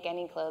didn't make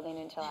any clothing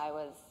until I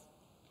was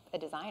a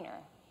designer.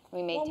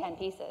 We made 10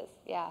 pieces,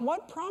 yeah.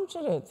 What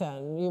prompted it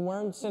then? You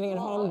weren't sitting at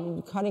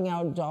home cutting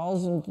out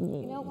dolls and...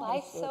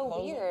 Life's so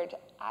weird.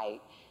 I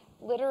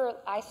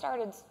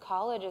started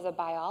college as a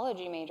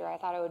biology major. I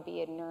thought I would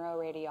be a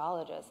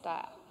neuroradiologist.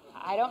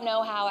 I don't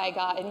know how I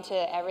got into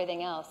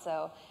everything else,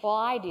 so. Well,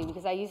 I do,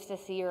 because I used to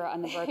see her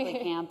on the Berkeley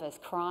campus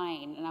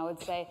crying, and I would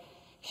say,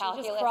 she'd just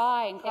Calculus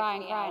cry and kicked cry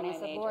and me cry. out And of I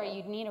my said, Laura, major.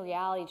 you'd need a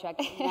reality check.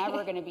 You're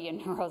never going to be a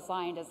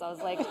neuroscientist. I was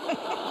like,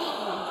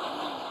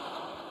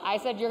 I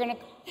said, you're going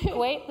to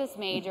quit this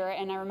major.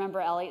 And I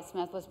remember Elliott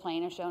Smith was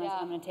playing a show, and I said,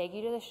 I'm going to take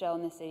you to the show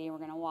in the city, and we're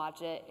going to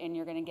watch it, and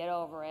you're going to get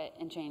over it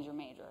and change your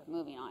major.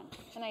 Moving on.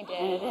 And I did.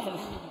 And it did.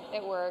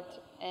 It worked,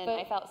 and But-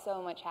 I felt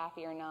so much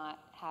happier not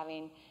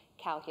having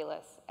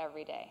calculus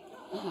every day.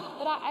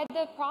 But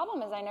the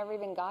problem is I never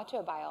even got to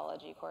a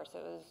biology course.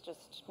 It was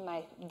just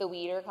the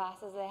weeder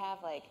classes they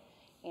have, like,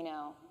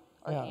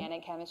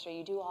 organic chemistry.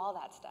 You do all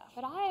that stuff.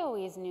 But I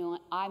always knew,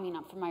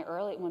 from my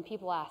when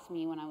people asked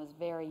me when I was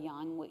very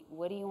young,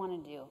 what do you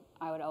want to do?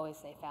 I would always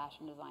say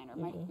fashion designer.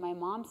 My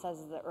mom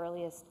says the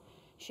earliest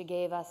she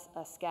gave us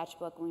a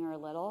sketchbook when we were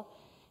little,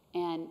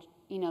 and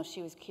you know,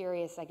 she was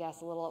curious, I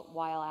guess, a little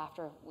while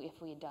after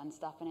if we had done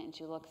stuff in it, and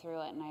she looked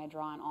through it, and I had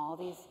drawn all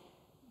these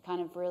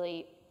kind of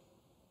really,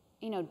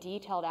 you know,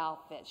 detailed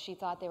outfits. She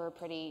thought they were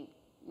pretty,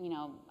 you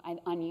know,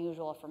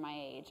 unusual for my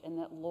age, and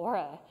that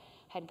Laura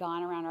had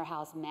gone around her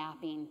house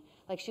mapping.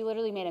 Like, she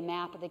literally made a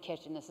map of the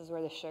kitchen. This is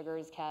where the sugar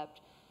is kept.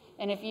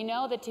 And if you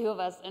know the two of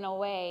us, in a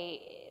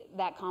way,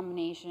 that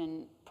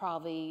combination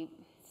probably...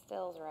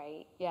 Still's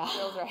right. Yeah.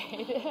 Still's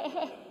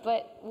right.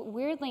 But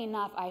weirdly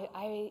enough,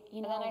 I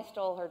you know... And then I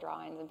stole her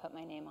drawings and put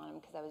my name on them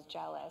because I was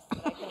jealous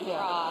that I could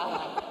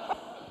draw.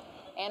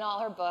 And all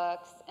her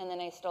books, and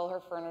then I stole her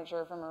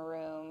furniture from her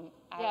room.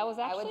 Yeah, it was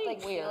actually I would,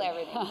 like, weird. steal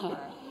everything from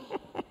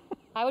her.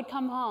 I would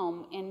come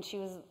home, and she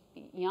was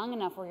young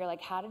enough where you're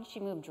like, how did she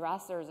move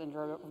dressers? And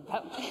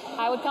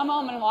I would come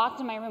home and walk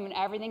to my room, and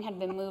everything had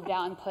been moved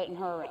out and put in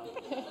her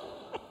room.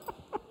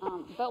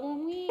 But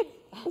when we...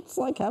 It's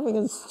like having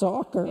a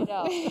stalker. I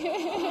know.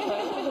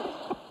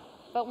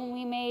 But when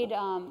we made,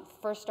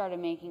 first started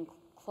making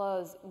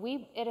clothes,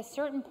 at a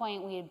certain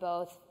point, we had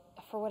both,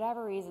 for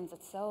whatever reasons,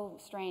 it's so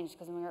strange,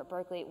 because when we were at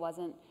Berkeley, it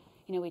wasn't,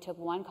 you know, we took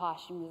one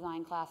costume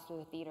design class through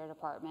the theater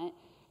department,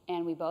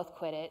 and we both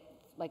quit it,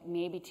 like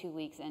maybe 2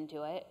 weeks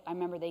into it. I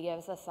remember they gave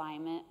us an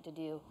assignment to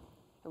do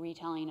a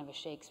retelling of a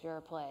Shakespeare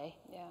play.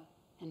 Yeah.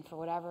 And for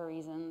whatever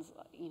reasons,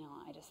 you know,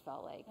 I just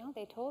felt like... No,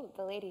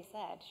 the lady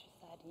said,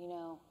 you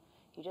know,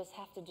 you just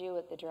have to do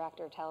what the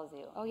director tells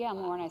you. Oh, yeah,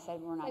 Lauren, I said,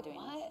 we're not Like, doing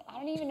what? this. I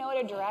don't even know what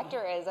a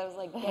director is. I was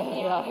like, get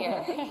me out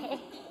here.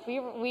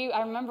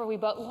 I remember we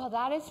both, well,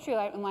 that is true.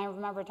 I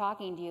remember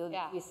talking to you.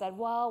 Yeah. We said,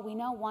 well, we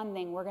know one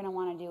thing, we're going to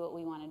want to do what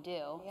we want to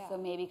do. Yeah. So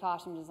maybe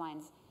costume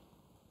design's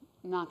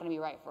not going to be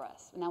right for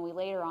us. And then we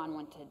later on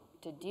went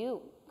to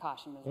do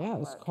costume design Yeah,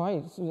 it's work.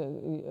 quite,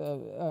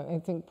 I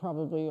think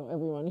probably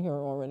everyone here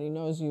already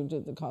knows you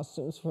did the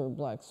costumes for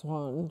Black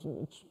Swan,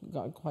 which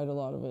got quite a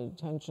lot of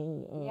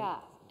attention Yeah,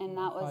 and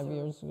that was 5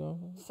 years ago.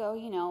 So,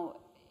 you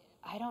know,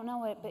 I don't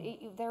know it, but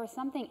there was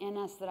something in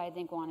us that I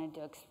think wanted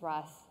to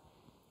express,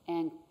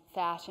 and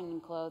fashion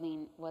and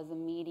clothing was a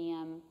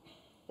medium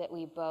that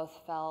we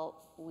both felt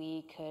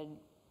we could,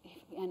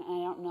 and I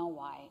don't know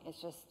why,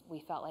 it's just we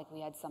felt like we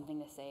had something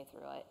to say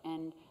through it.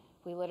 And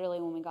we literally,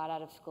 when we got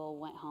out of school,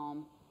 went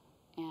home,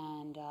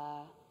 and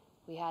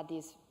we had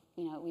these,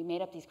 you know, we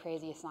made up these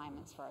crazy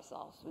assignments for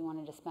ourselves. We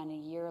wanted to spend a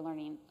year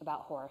learning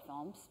about horror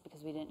films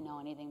because we didn't know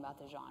anything about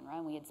the genre,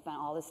 and we had spent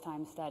all this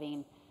time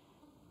studying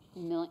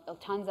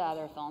tons of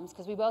other films,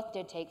 because we both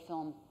did take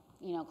film,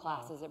 you know,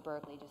 classes at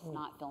Berkeley, just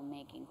not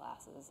filmmaking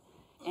classes.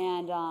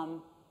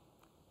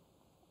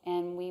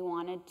 And we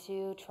wanted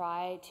to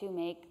try to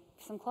make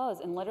some clothes,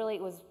 and literally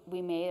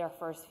we made our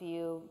first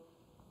few,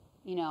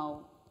 you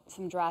know,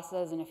 some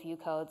dresses and a few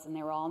coats, and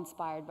they were all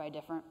inspired by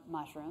different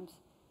mushrooms.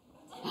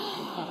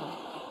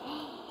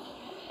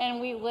 And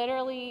we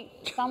literally,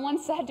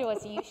 someone said to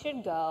us, you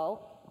should go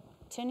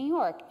to New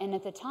York. And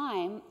at the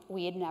time,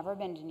 we had never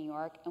been to New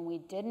York, and we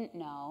didn't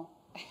know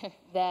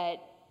that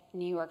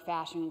New York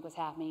Fashion Week was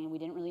happening. We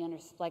didn't really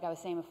understand, like I was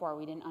saying before,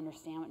 we didn't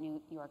understand what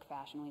New York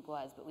Fashion Week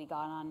was, but we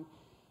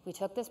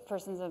took this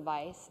person's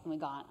advice, and we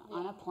got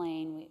on a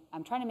plane.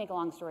 I'm trying to make a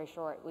long story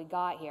short. We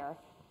got here,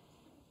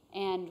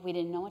 and we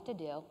didn't know what to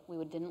do.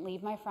 We didn't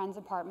leave my friend's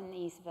apartment in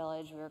the East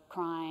Village. We were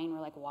crying.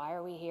 We're like, why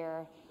are we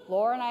here?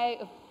 Laura and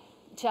I,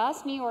 to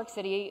us, New York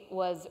City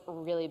was a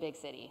really big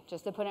city.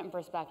 Just to put it in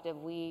perspective,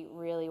 we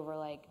really were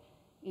like,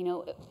 you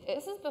know.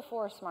 This is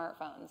before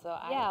smartphones, so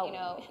you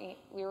know,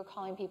 we were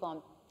calling people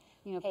on,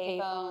 you know,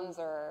 payphones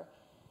or.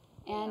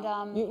 And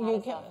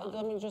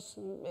let me just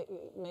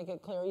make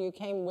it clear, you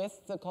came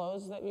with the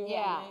clothes that you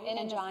Yeah, made? in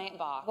a giant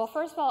box. well,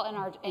 first of all,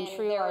 in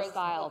true to our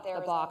style, there the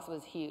was box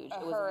was huge.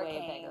 A It was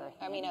hurricane, way bigger.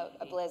 I mean,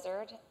 a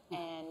blizzard,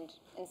 and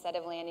instead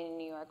of landing in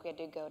New York, we had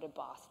to go to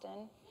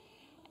Boston.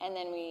 And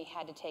then we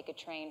had to take a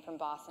train from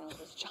Boston with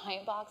this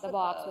giant box. The of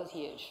box clothes. was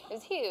huge. It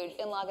was huge,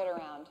 and lug it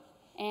around.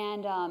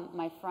 And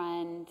my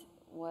friend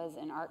was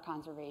in art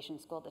conservation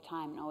school at the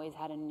time and always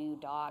had a new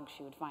dog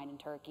she would find in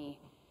Turkey.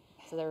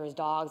 So there was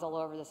dogs all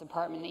over this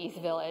apartment in the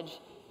East Village.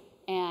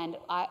 And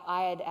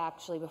I had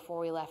actually, before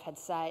we left, had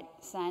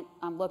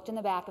looked in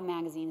the back of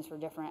magazines for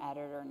different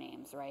editor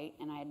names, right?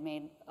 And I had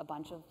made a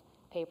bunch of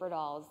paper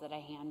dolls that I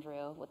hand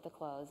drew with the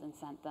clothes and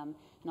sent them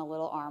in a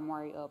little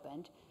armoire we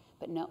opened.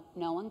 But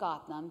no one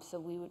got them.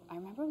 So I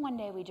remember one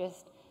day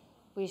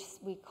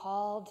we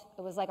called,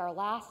 it was like our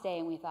last day,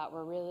 and we thought,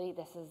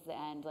 this is the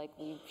end, like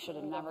we should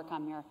have never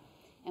come here.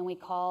 And we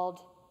called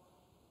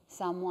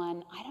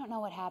someone, I don't know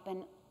what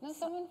happened. No,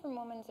 someone from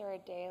Women's Era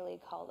Daily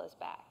called us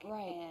back.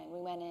 Right. And we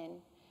went in,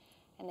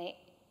 and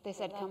they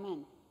said, come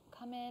in.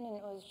 Come in, and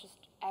it was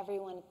just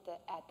everyone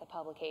at the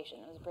publication.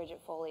 It was Bridget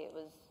Foley, it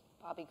was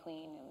Bobby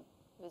Queen,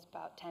 it was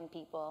about 10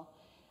 people.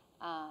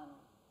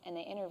 And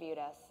they interviewed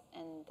us,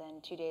 and then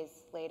 2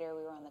 days later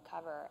we were on the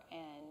cover,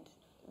 and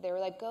they were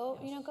like, go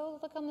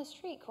look on the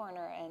street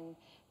corner, and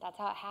that's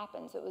how it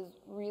happened. So it was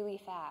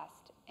really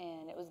fast,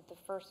 and it was the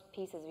first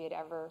pieces we had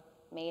ever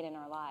made in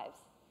our lives.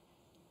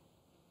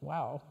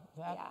 Wow,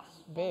 that's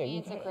big. I mean,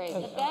 it's a crazy.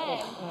 But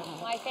then,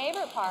 my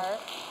favorite part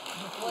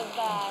was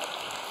that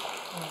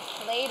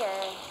Later,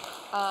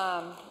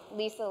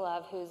 Lisa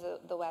Love, who's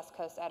the West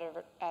Coast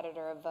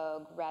editor of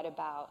Vogue, read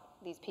about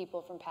these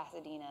people from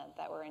Pasadena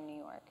that were in New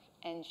York.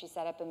 And she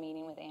set up a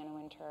meeting with Anna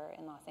Wintour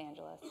in Los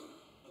Angeles.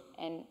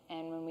 And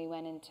when we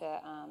went in to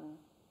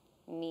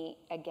meet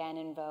again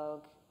in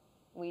Vogue,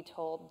 we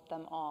told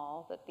them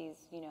all that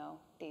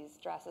these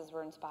dresses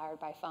were inspired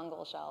by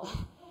fungal shells.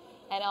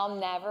 And I'll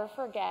never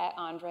forget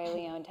Andre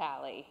Leon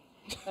Talley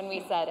when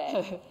we said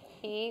it.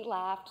 He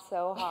laughed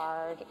so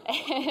hard,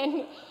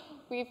 and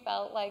we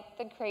felt like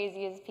the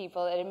craziest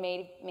people that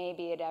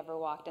maybe had ever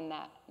walked in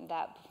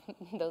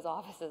those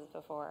offices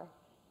before.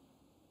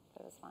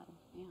 It was fun.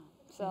 Yeah.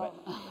 So,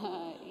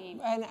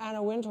 and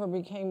Anna Wintour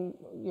became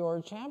your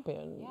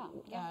champion.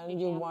 Yeah. And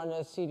you won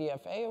a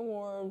CDFA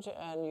award,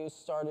 and you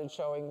started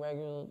showing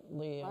regularly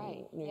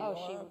in New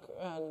York.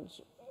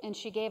 And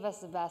she gave us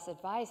the best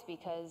advice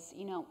because,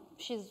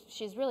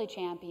 she's really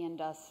championed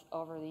us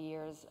over the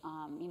years.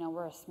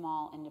 We're a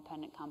small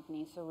independent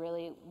company, so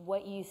really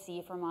what you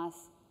see from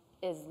us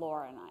is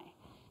Laura and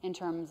I, in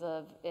terms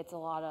of it's a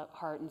lot of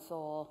heart and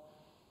soul.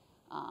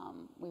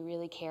 We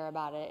really care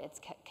about it.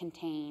 It's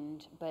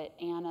contained. But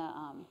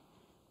Anna,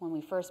 when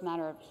we first met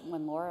her,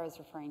 when Laura was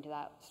referring to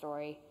that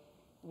story,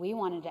 we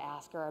wanted to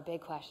ask her. Our big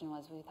question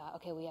was, we thought,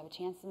 okay, we have a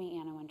chance to meet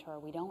Anna Wintour.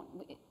 We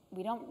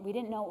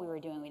didn't know what we were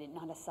doing. We didn't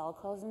know how to sell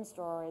clothes in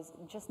stores,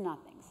 just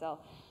nothing. So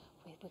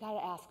we got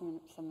to ask her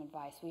some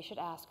advice. We should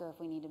ask her if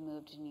we need to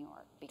move to New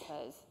York,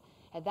 because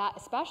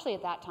especially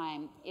at that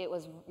time, it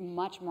was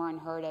much more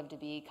unheard of to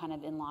be kind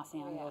of in Los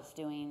Angeles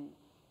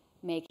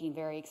making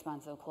very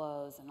expensive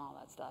clothes and all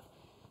that stuff.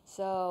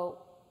 So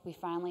we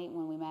finally,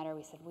 when we met her,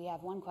 we said, we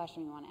have one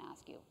question we want to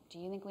ask you. Do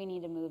you think we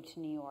need to move to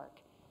New York?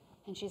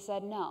 And she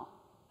said, no.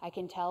 I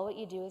can tell what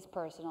you do is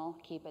personal.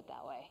 Keep it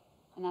that way.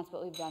 And that's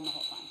what we've done the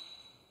whole time.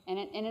 And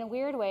in a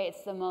weird way,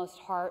 it's the most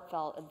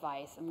heartfelt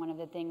advice. And one of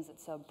the things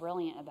that's so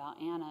brilliant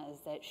about Anna is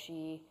that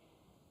she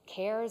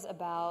cares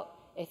about,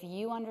 if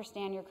you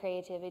understand your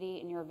creativity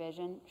and your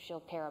vision,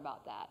 she'll care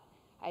about that.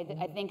 I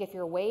think if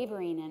you're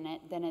wavering in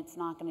it, then it's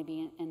not going to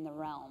be in the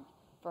realm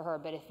for her.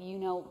 But if you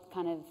know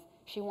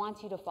she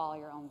wants you to follow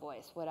your own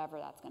voice, whatever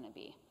that's going to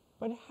be.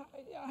 But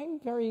I'm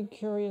very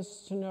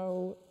curious to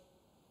know,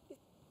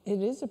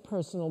 it is a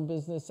personal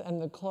business,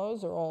 and the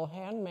clothes are all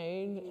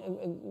handmade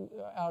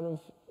out of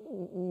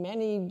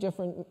many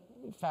different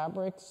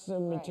fabrics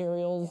and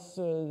materials,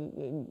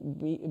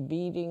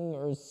 beading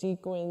or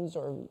sequins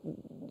or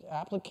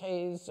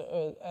appliques,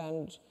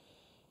 and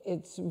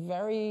it's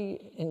very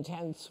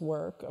intense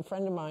work. A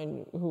friend of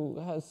mine who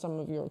has some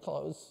of your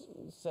clothes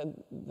said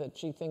that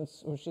she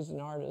thinks, or she's an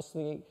artist,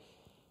 the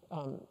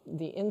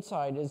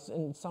inside is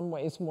in some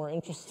ways more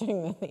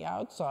interesting than the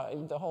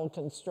outside, the whole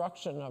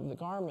construction of the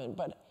garment.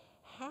 But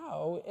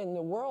how, in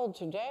the world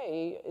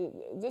today,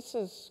 this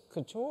is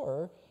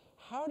couture,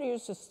 how do you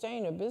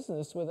sustain a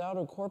business without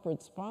a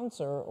corporate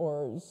sponsor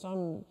or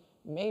some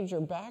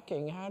major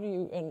backing? How do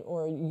you,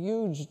 or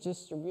huge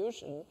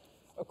distribution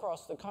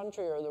across the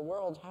country or the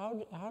world?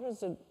 How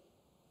does it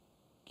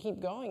keep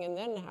going? And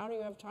then how do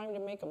you have time to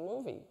make a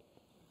movie?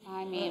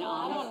 I mean,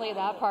 honestly,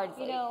 that part's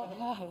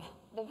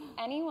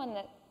anyone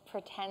that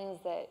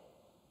pretends that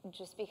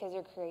just because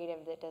you're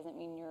creative, that doesn't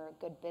mean you're a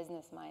good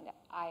business mind.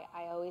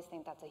 I always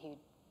think that's a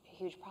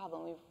huge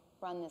problem. We've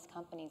run this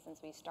company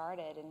since we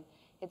started, and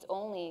it's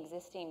only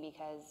existing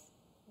because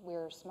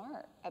we're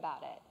smart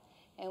about it,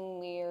 and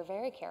we're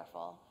very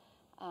careful.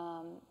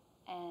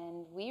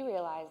 And we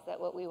realized that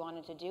what we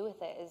wanted to do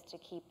with it is to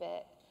keep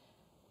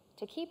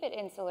it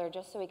insular,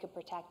 just so we could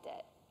protect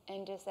it,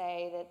 and to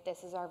say that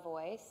this is our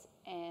voice,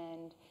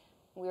 and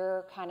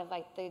we're kind of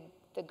like the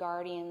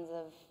guardians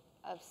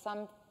of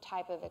some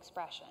type of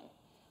expression.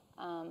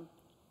 And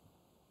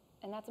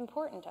that's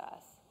important to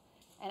us.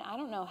 And I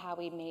don't know how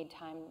we made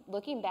time.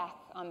 Looking back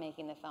on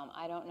making the film,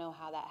 I don't know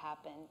how that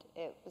happened.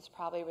 It was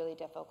probably really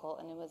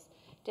difficult, and it was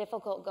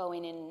difficult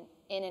going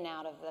in and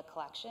out of the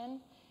collection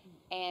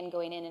and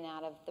going in and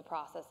out of the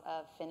process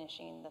of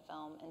finishing the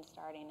film and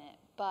starting it.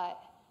 But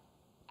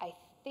I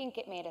think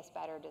it made us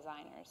better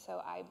designers.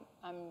 So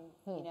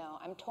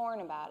I'm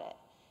torn about it,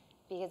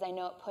 because I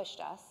know it pushed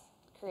us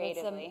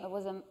creatively.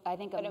 I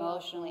think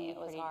emotionally it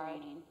was hard,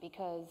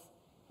 because,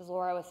 as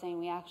Laura was saying,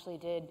 we actually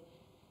did,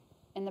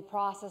 in the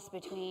process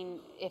between,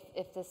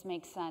 if this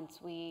makes sense,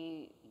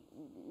 when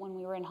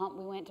we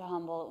went to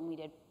Humboldt and we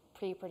did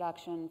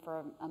pre-production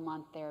for a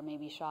month there,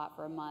 maybe shot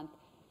for a month,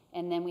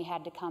 and then we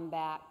had to come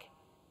back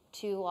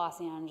to Los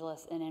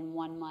Angeles and in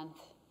 1 month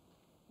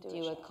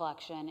do a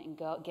collection and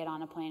get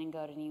on a plane and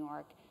go to New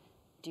York,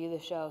 do the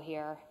show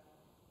here,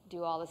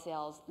 do all the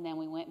sales, and then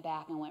we went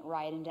back and went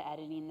right into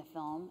editing the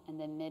film, and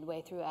then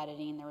midway through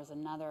editing there was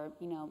another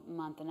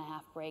month and a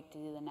half break to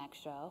do the next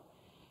show.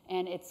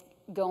 And it's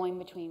going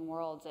between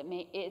worlds.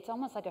 It's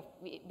almost like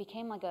it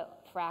became like a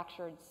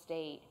fractured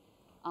state.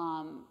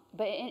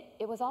 But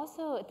it was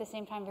also at the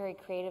same time very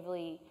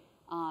creatively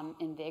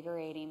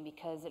invigorating,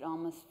 because it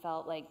almost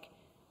felt like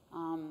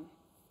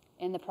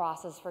in the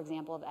process, for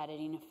example, of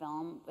editing a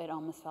film, it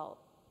almost felt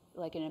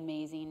like an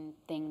amazing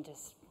thing to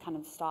kind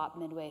of stop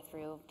midway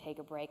through, take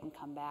a break, and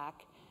come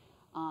back.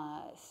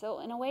 So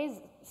in a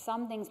way,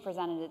 some things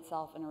presented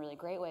itself in a really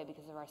great way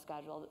because of our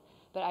schedule.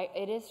 But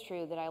it is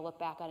true that I look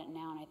back at it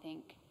now and I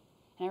think,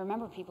 and I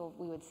remember people,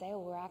 we would say, oh,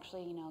 we're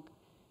actually, you know,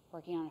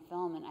 working on a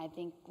film. And I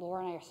think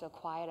Laura and I are so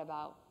quiet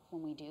about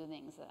when we do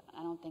things that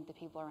I don't think the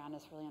people around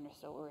us really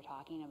understood what we were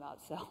talking about.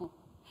 So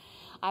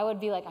I would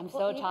be like, I'm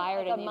so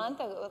tired. Like a month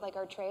ago, like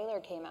our trailer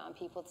came out and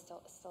people would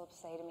still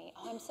say to me,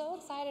 oh, I'm so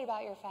excited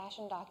about your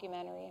fashion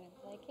documentary. And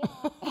I'd be like,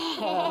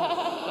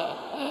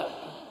 yeah.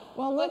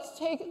 Well, let's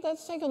take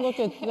a look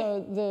at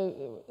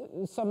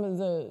some of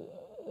the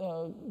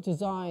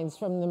designs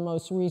from the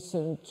most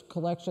recent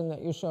collection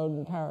that you showed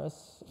in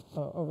Paris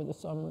over the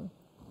summer,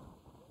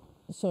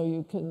 so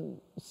you can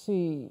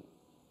see.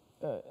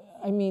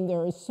 I mean,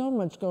 there is so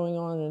much going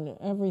on in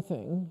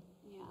everything.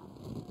 Yeah.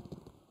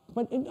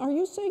 But are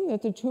you saying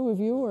that the two of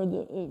you are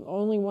the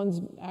only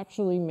ones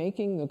actually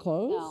making the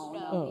clothes?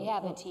 No, we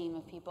have a team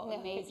of people,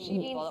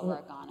 amazing people that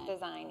work on it.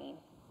 Designing.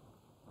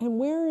 And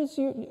where is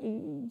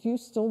do you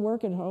still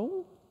work at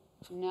home?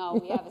 No,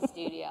 we have a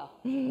studio.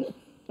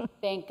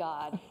 Thank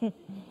God.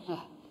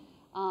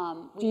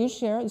 Do you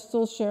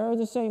still share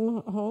the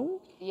same home?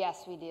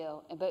 Yes, we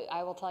do. But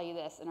I will tell you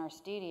this, in our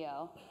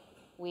studio,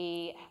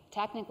 we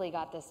technically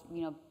got this,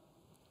 you know,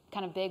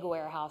 kind of big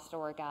warehouse to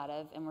work out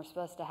of, and we're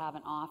supposed to have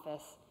an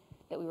office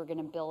that we were going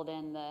to build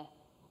in the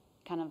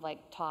kind of like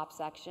top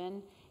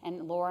section.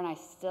 And Laura and I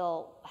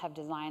still have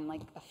designed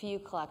like a few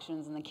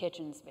collections in the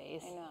kitchen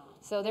space. I know.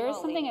 So there is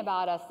something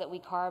about us that we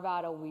carve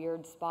out a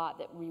weird spot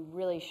that we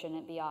really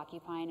shouldn't be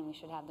occupying, and we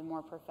should have the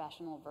more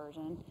professional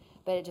version,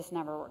 but it just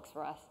never works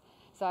for us.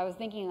 So I was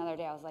thinking the other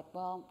day, I was like,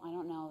 well, I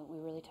don't know, we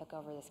really took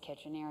over this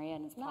kitchen area,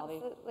 and it's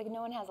probably... like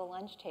no one has a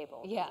lunch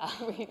table. Yeah,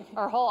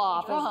 our whole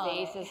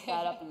office space is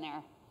set up in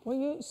there. Well,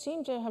 you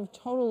seem to have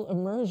total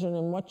immersion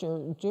in what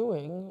you're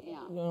doing, Yeah.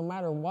 no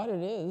matter what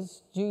it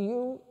is. Do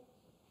you,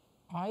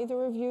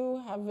 either of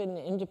you, have an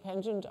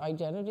independent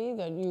identity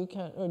that you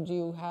can, or do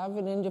you have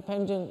an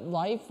independent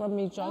life from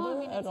each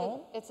other at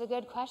all? It's a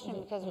good question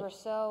because we're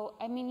so,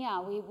 I mean, yeah,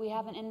 we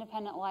have an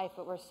independent life,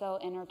 but we're so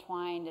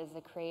intertwined as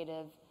a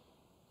creative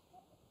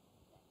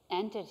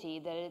entity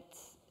that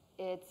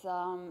it's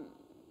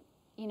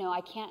you know,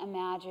 I can't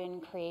imagine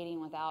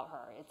creating without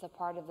her. It's a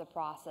part of the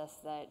process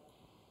that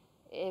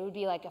it would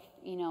be like,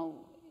 you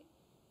know,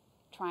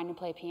 trying to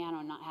play piano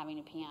and not having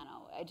a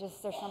piano.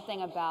 There's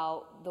something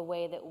about the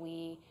way that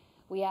we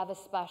have a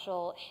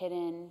special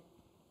hidden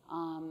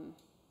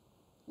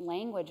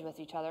language with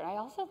each other. I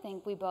also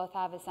think we both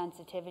have a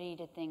sensitivity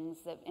to things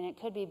that, and it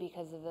could be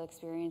because of the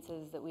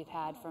experiences that we've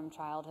had from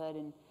childhood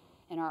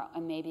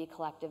and maybe a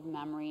collective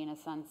memory in a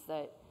sense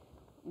that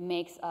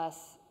makes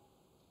us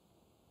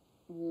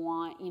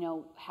want, you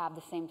know, have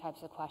the same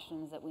types of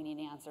questions that we need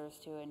answers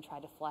to and try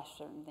to flesh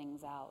certain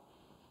things out.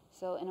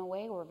 So in a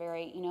way, we're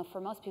very, you know, for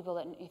most people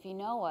that, if you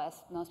know us,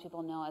 most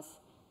people know us,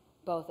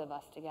 both of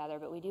us together,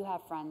 but we do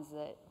have friends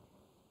that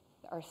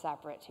are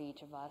separate to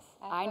each of us.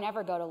 I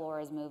never go to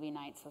Laura's movie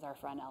nights with our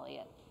friend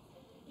Elliot.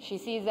 She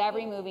sees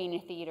every movie in a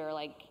theater,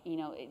 like, you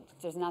know,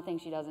 there's nothing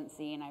she doesn't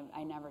see, and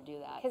I never do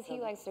that. Because he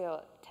likes to go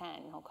at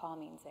 10. He'll call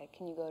me and say,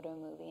 can you go to a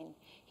movie? And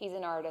he's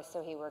an artist,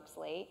 so he works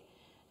late.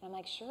 And I'm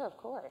like, sure, of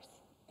course.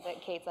 But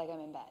Kate's like,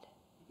 I'm in bed.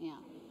 Yeah.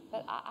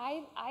 But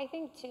I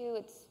think, too,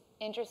 it's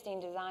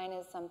interesting. Design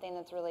is something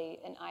that's really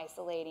an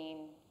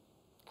isolating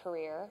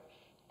career.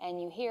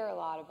 And you hear a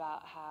lot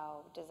about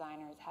how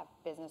designers have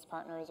business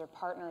partners or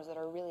partners that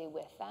are really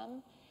with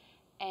them.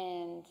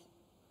 And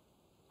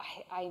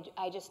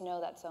I just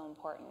know that's so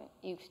important.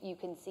 You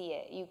can see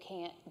it. You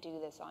can't do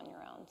this on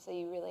your own. So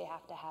you really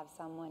have to have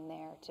someone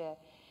there to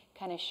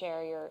kind of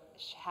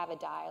have a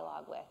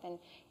dialogue with. And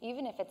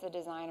even if it's a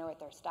designer with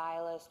their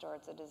stylist, or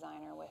it's a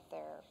designer with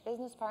their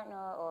business partner,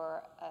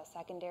 or a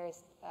secondary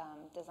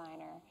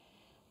designer,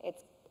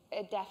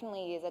 it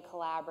definitely is a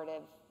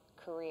collaborative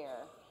career.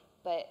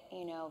 But,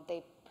 you know,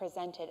 they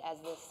present it as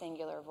this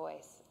singular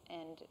voice.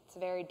 And it's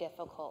very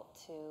difficult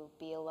to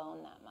be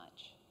alone that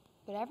much.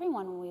 But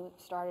everyone, when we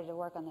started to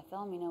work on the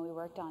film, you know, we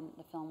worked on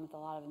the film with a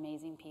lot of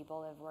amazing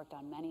people that have worked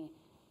on many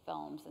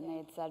films, and they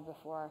had said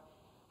before,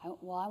 I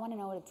want to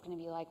know what it's going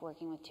to be like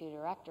working with two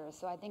directors.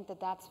 So I think that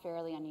that's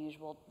fairly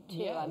unusual, too.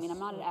 Yes. I mean, I'm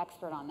not an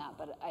expert on that,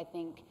 but I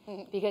think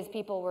because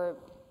people were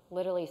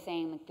literally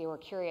saying that they were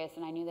curious,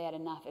 and I knew they had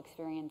enough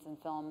experience in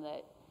film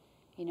that,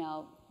 you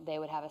know, they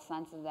would have a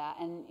sense of that.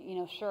 And, you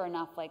know, sure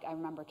enough, like I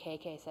remember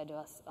KK said to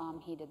us,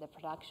 he did the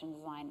production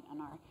design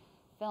on our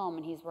film,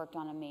 and he's worked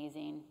on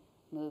amazing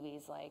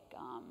movies like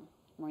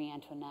Marie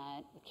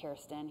Antoinette with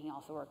Kirsten. He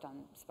also worked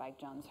on Spike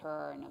Jonze'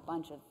 Her and a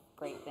bunch of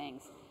great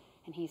things.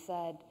 And he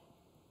said,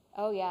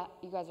 oh yeah,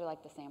 you guys are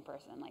like the same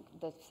person, like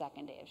the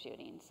second day of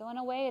shooting. So in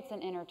a way, it's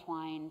an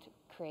intertwined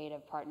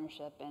creative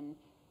partnership.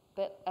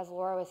 But as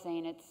Laura was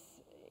saying, it's,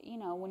 you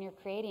know, when you're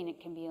creating, it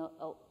can be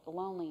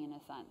lonely in a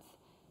sense.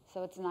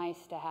 So it's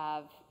nice to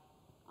have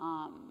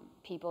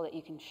people that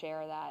you can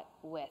share that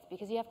with,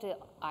 because you have to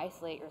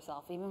isolate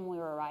yourself. Even when we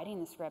were writing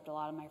the script, a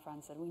lot of my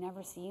friends said, we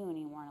never see you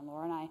anymore. And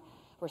Laura and I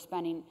we're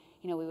spending,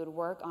 we would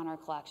work on our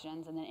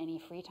collections, and then any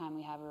free time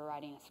we have, we were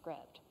writing a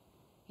script.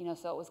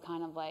 So it was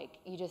kind of like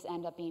you just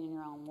end up being in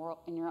your own world,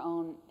 in your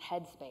own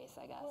headspace,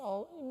 I guess.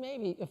 Well,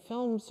 maybe a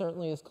film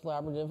certainly is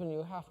collaborative, and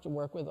you have to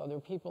work with other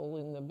people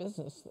in the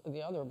business,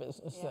 the other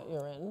business that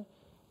you're in.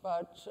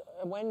 But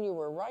when you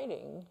were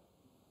writing,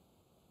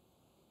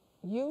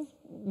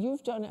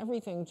 you've done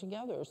everything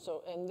together.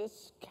 So, and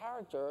this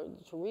character,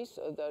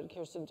 Teresa, that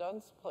Kirsten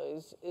Dunst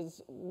plays,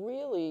 is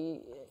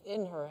really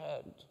in her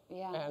head,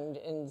 and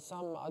in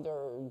some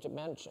other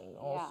dimension.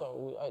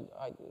 Also,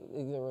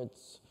 either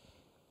it's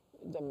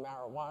the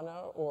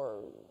marijuana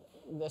or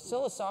the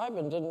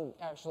psilocybin didn't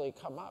actually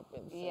come up.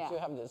 You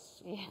have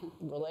this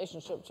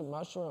relationship to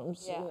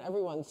mushrooms, and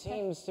everyone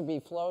seems to be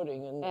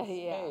floating in this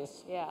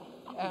space.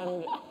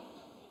 And,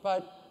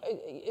 but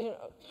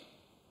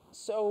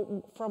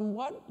so from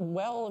what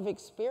well of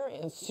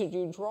experience did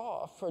you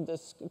draw for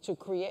this to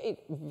create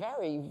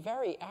very,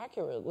 very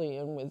accurately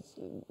and with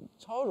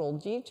total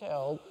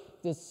detail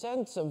this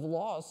sense of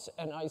loss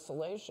and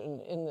isolation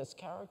in this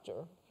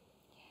character?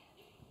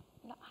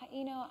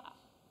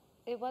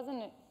 It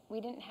wasn't, we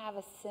didn't have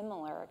a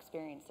similar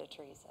experience to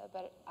Teresa,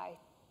 but I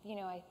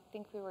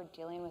think we were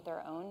dealing with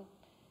our own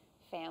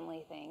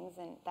family things,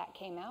 and that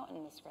came out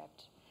in the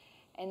script.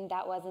 And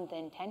that wasn't the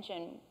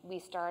intention. We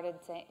started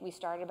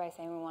by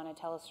saying we want to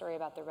tell a story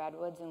about the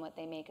redwoods and what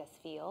they make us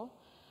feel.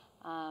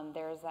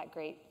 There's that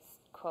great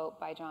quote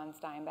by John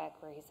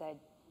Steinbeck where he said,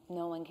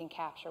 "No one can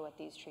capture what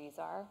these trees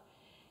are."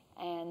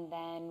 And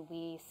then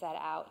we set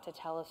out to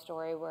tell a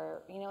story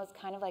where, it's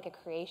kind of like a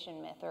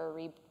creation myth or a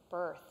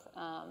rebirth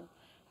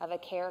of a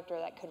character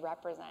that could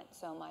represent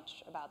so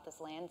much about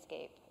this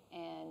landscape.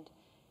 And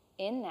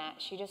in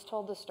that, she just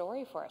told the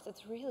story for us.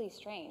 It's really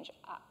strange.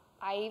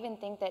 I even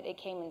think that it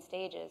came in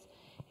stages.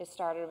 It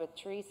started with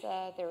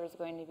Teresa. There was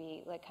going to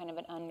be like kind of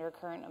an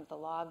undercurrent of the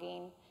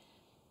logging.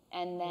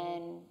 And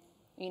then,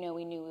 we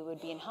knew we would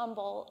be in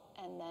Humboldt.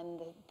 And then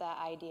the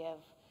idea of,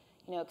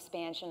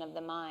 expansion of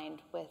the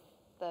mind with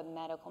the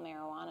medical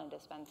marijuana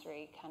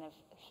dispensary kind of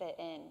fit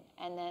in.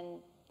 And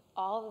then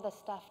all of the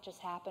stuff just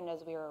happened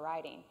as we were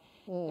writing.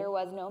 There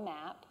was no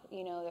map.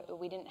 We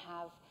didn't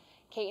have,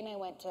 Kate and I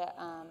went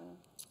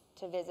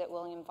to visit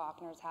William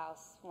Faulkner's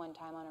house one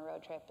time on a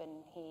road trip,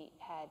 and he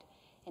had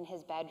in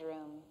his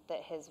bedroom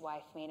that his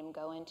wife made him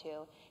go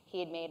into, he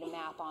had made a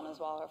map on his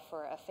wall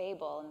for a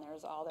fable, and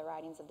there's all the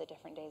writings of the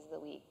different days of the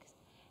week.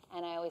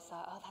 And I always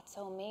thought, oh, that's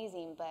so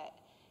amazing, but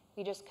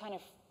we just kind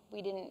of,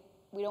 we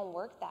don't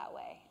work that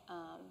way.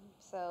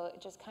 So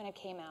it just kind of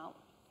came out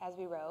as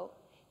we wrote.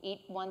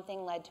 One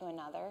thing led to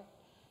another,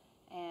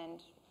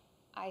 and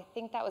I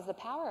think that was the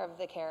power of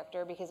the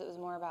character, because it was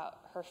more about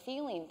her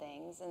feeling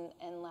things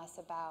and less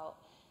about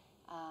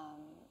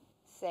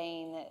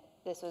saying that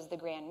this was the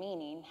grand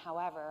meaning.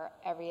 However,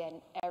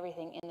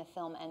 everything in the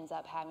film ends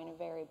up having a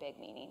very big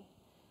meaning.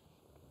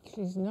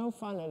 She's no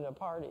fun at a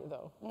party,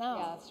 though. No.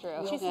 Yeah, that's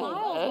true. She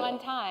smiles one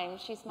time.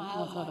 She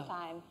smiles one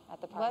time at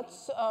the party.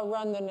 Let's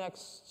run the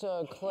next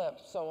clip,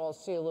 so I'll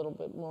see a little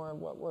bit more of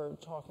what we're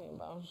talking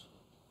about.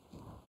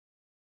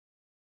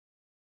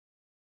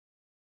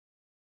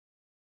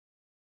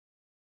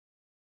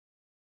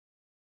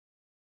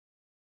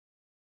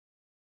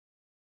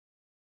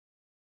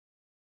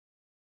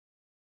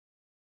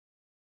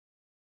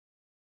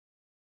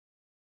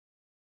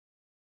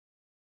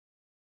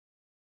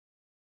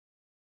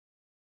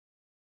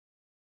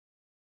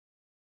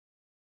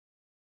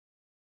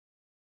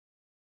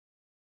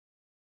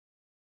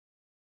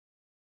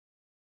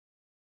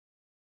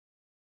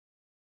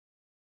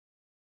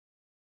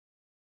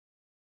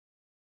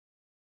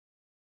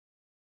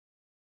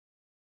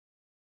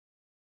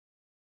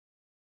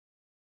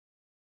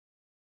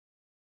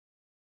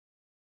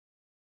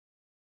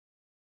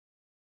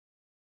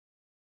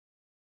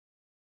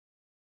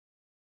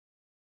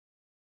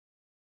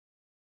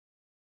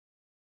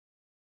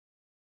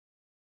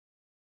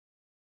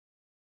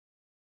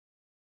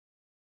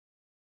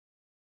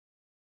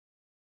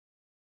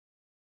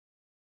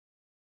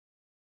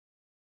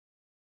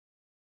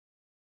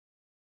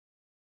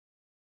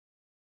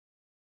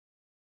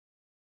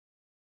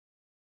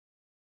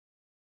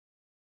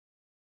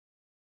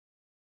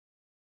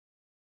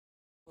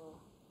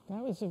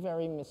 That was a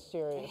very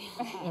mysterious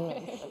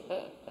image.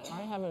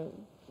 I haven't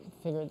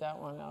figured that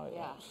one out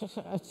yet.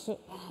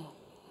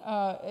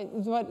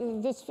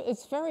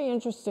 It's very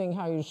interesting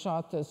how you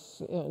shot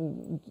this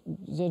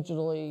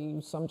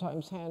digitally,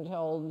 sometimes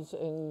handheld,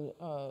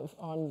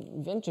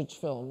 on vintage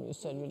film. You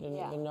said you didn't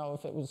even know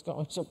if it was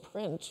going to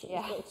print.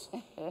 Yeah.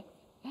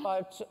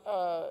 But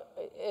a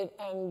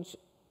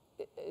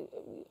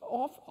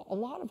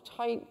lot of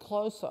tight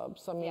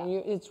close-ups. I mean,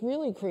 it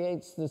really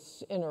creates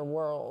this inner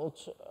world,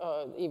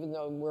 even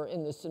though we're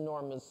in this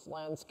enormous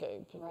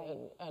landscape. Right.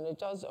 And it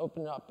does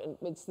open up. And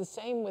it's the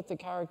same with the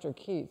character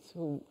Keith,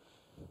 who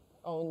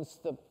owns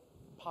the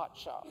pot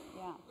shop,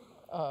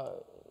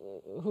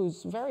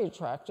 who's very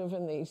attractive,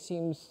 and he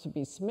seems to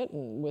be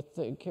smitten with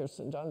the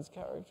Kirsten Dunst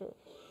character.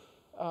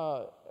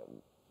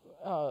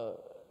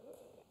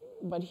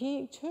 but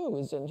he too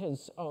is in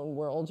his own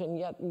world, and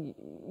yet,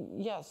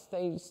 yes,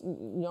 they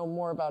know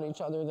more about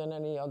each other than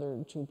any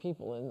other two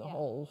people in the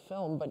whole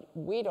film, but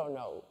we don't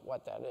know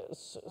what that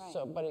is. Right.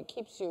 So, but it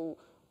keeps you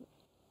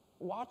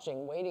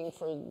watching, waiting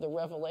for the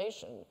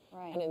revelation,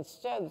 Right. and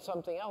instead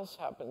something else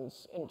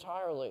happens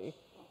entirely.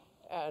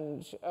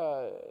 And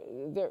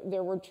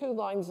there were two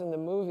lines in the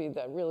movie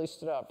that really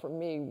stood out for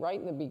me right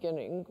in the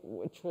beginning,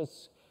 which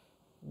was,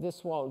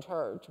 "This won't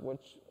hurt,"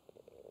 which,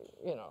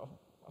 you know,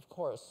 of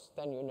course,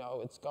 then you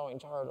know it's going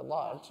to hurt a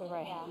lot.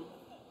 Right.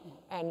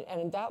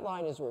 And that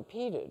line is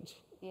repeated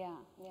Yeah.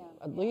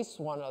 at least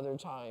one other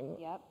time.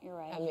 Yep, you're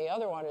right. And the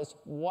other one is,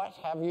 "What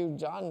have you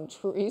done,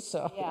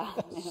 Teresa?" Yeah.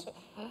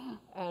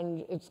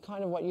 And it's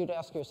kind of what you'd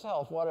ask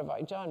yourself, what have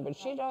I done? But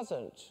she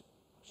doesn't.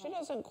 She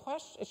doesn't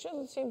question, she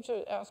doesn't seem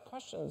to ask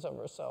questions of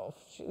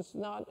herself. She's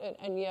not,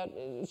 and yet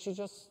she's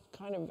just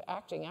kind of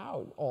acting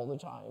out all the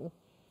time.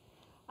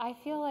 I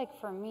feel like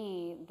for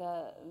me,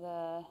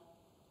 the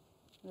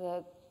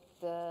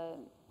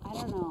I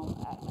don't know,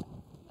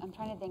 I'm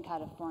trying to think how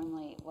to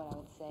formulate what I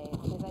would say,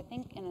 because I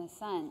think in a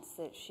sense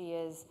that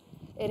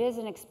it is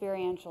an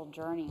experiential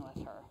journey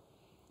with her.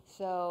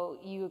 So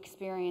you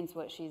experience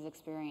what she's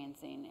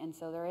experiencing, and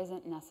so there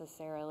isn't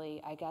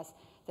necessarily, I guess,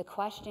 the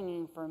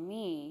questioning for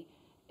me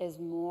is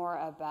more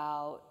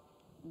about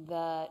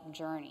the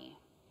journey.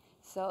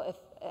 So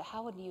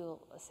how would you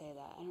say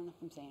that? I don't know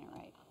if I'm saying it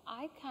right.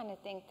 I kind of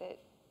think that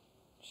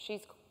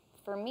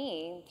for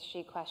me,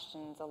 she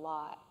questions a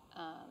lot.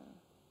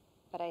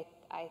 But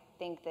I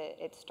think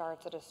that it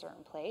starts at a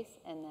certain place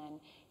and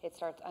then it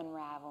starts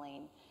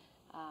unraveling.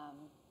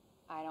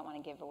 I don't want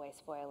to give away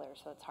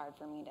spoilers, so it's hard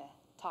for me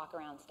to talk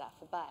around stuff.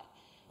 But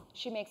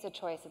she makes a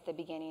choice at the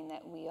beginning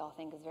that we all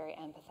think is very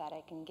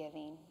empathetic and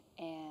giving.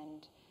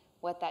 And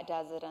what that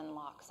does, it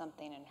unlocks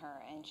something in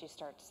her. And she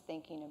starts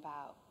thinking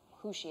about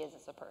who she is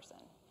as a person.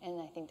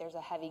 And I think there's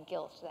a heavy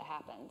guilt that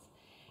happens.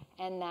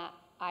 And that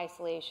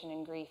isolation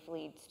and grief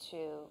leads to,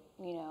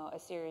 you know, a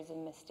series of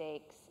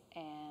mistakes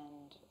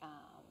and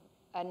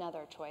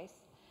another choice.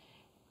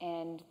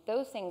 And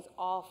those things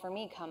all, for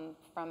me, come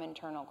from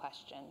internal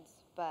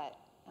questions. But,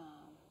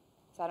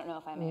 so I don't know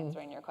if I'm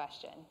answering your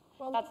question.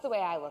 Well, that's the way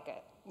I look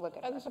at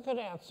her. That's a good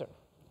answer.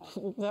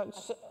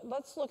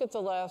 Let's look at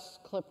the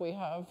last clip we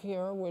have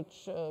here,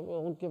 which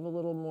will give a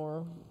little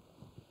more,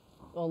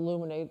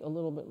 illuminate a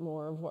little bit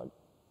more of what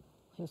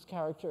his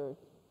character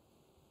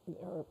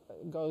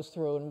goes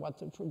through and what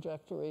the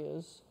trajectory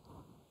is.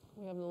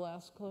 We have the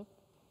last clip.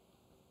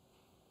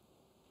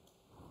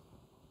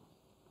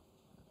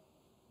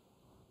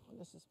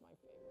 This is my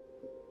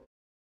favorite.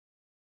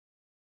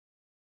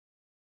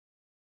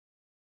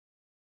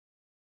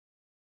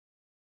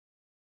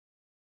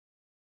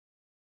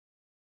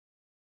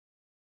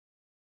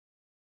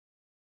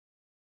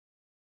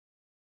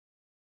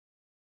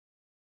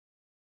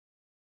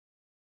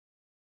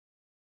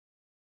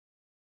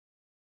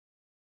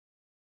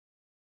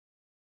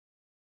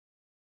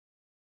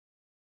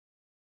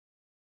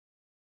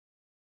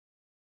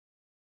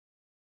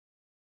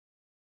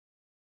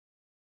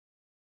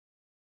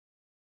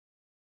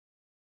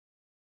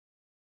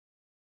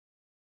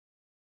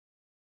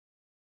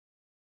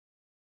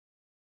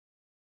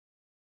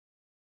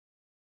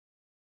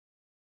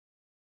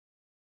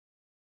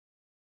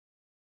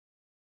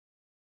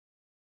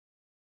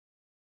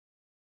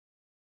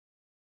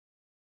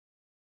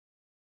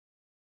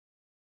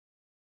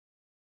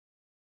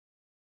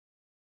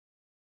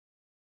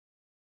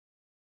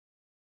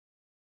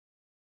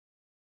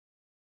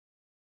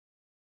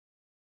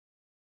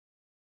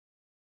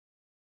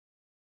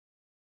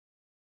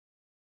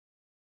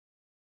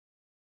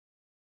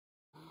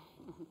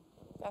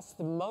 That's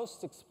the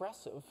most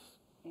expressive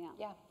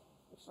Yeah.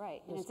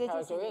 Right. And this it's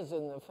character interesting.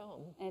 is in the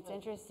film. And it's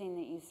interesting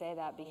that you say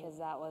that because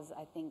that was,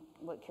 I think,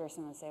 what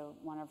Kirsten would say,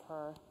 one of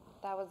her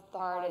That was the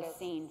hardest hardest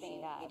scene scene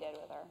she had we did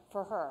with her.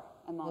 for her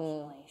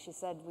emotionally. She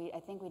said, I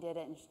think we did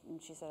it,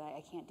 and she said,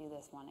 I can't do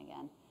this one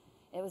again.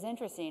 It was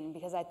interesting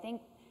because I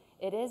think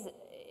it is,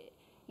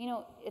 you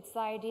know, it's the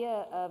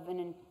idea of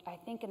an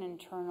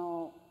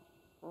internal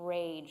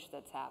rage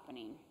that's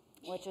happening,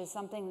 which is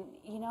something,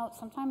 you know,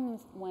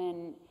 sometimes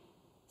when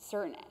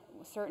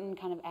certain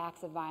kind of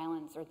acts of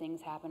violence or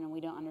things happen and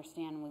we don't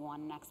understand and we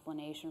want an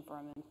explanation for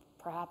them, and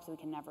perhaps we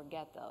can never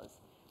get those.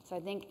 So I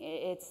think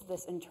it's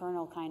this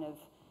internal kind of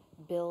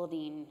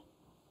building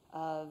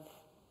of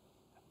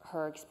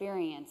her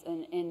experience,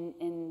 and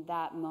in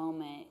that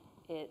moment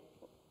it,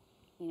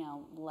 you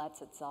know,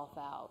 lets itself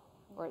out,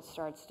 or it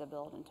starts to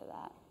build into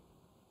that.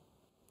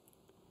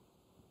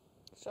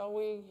 Shall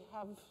we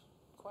have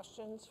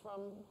questions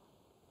from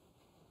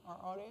our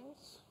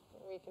audience?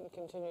 We can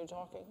continue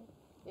talking.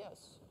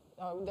 Yes.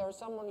 There's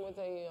someone with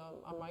a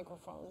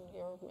microphone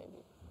here,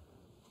 maybe.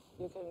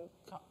 You can,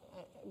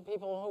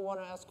 people who want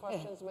to ask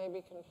questions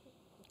maybe can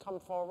come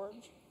forward.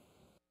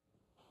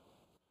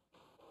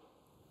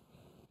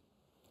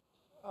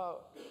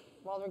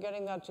 While they're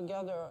getting that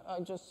together,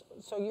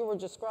 so you were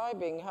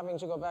describing having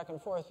to go back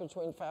and forth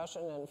between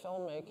fashion and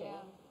filmmaking.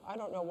 Yeah. I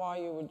don't know why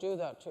you would do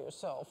that to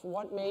yourself.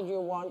 What made you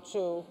want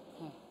to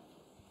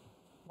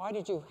Why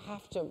did you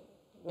have to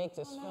make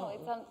this film?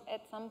 It's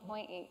at some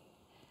point,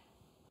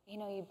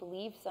 you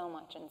believe so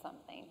much in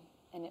something,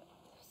 and it's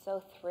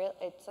so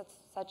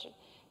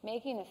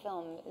making a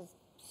film is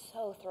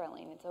so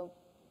thrilling. It's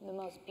the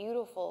most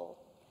beautiful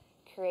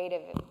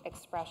creative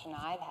expression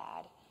I've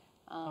had,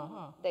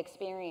 the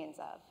experience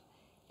of,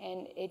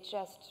 and it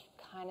just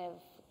kind of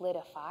lit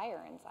a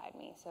fire inside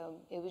me. So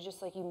it was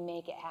just like, you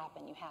make it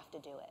happen, you have to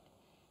do it.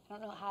 I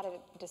don't know how to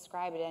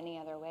describe it any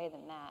other way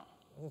than that.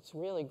 It's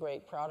really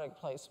great product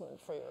placement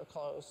for your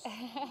clothes.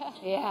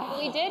 Yeah.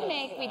 We did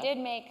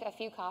make a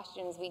few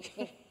costumes.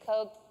 We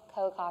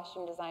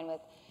co-costume design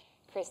with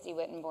Christy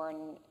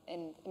Wittenborn,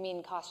 and I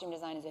mean, costume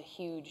design is a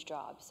huge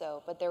job.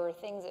 So, but there were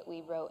things that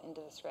we wrote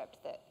into the script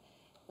that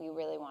we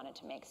really wanted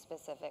to make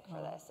specific for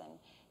this, and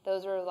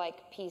those were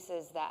like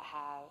pieces that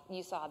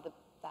you saw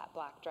that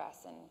black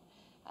dress, and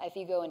if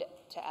you go into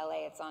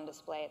LA, it's on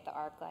display at the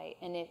ArcLight.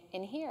 And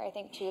in here, I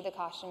think 2 of the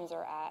costumes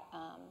are at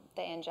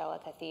the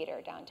Angelica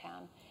Theater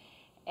downtown.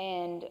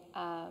 And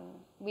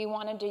we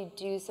wanted to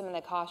do some of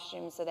the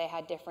costumes so they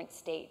had different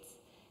states.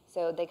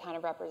 So they kind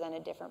of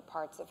represented different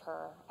parts of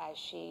her as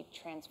she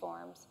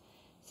transforms.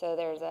 So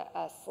there's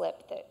a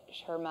slip that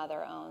her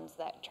mother owns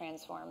that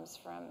transforms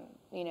from,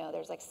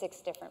 there's like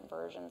 6 different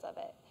versions of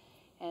it.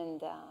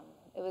 And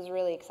it was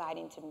really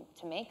exciting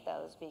to make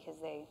those because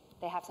they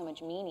have so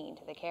much meaning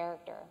to the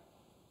character.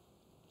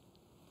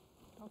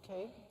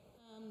 Okay.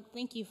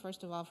 Thank you,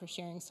 first of all, for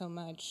sharing so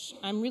much.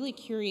 I'm really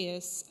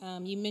curious.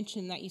 You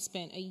mentioned that you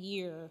spent a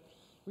year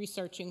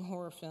researching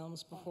horror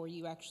films before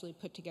you actually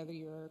put together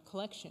your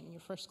collection, your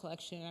first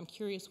collection. I'm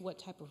curious what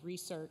type of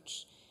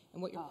research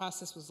and what your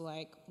process was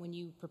like when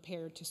you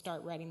prepared to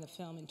start writing the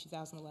film in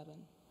 2011.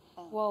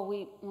 Well,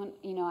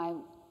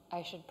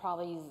 I should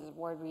probably use the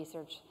word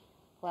research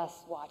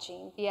less.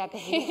 Watching. Yeah,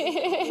 because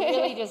we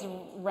really just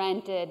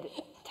rented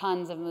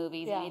tons of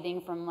movies, anything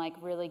from like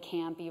really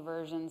campy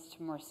versions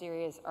to more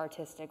serious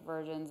artistic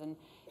versions, and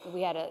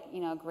we had a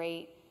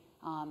great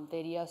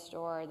video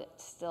store that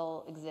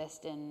still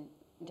exists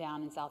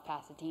down in South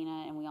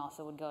Pasadena, and we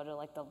also would go to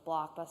like the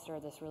Blockbuster.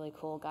 This really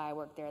cool guy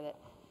worked there that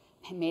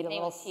made a His name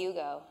little. was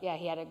Hugo. Yeah,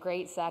 he had a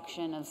great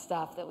section of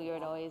stuff that we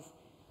would always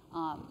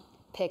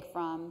pick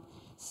from.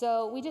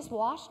 So we just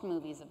watched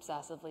movies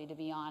obsessively, to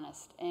be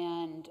honest.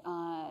 And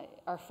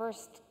our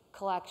first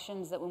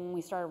collections that when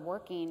we started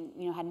working,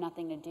 had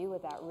nothing to do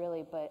with that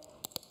really. But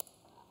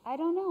I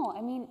don't know.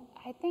 I mean,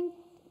 I think,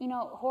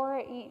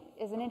 horror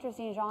is an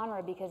interesting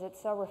genre because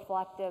it's so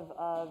reflective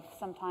of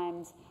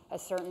sometimes a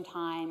certain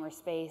time or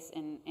space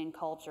in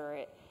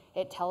culture.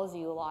 It tells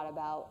you a lot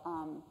about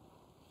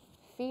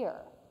fear.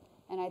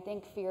 And I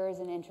think fear is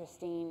an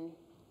interesting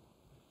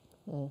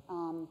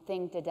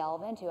thing to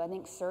delve into. I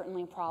think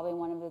certainly probably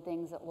one of the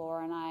things that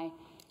Laura and I,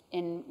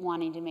 in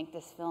wanting to make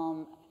this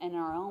film in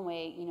our own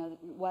way,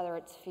 whether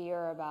it's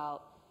fear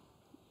about,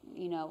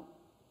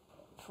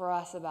 for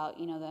us about,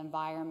 the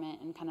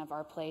environment and kind of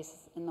our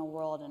place in the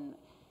world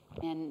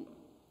and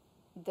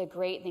the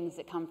great things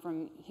that come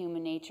from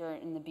human nature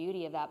and the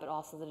beauty of that, but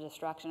also the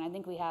destruction. I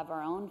think we have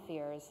our own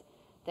fears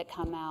that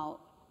come out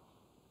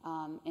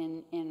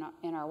in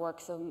our work.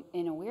 So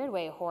in a weird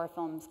way, horror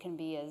films can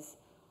be as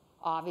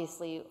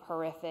obviously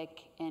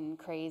horrific and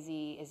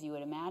crazy as you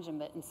would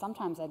imagine, and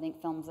sometimes I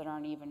think films that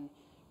aren't even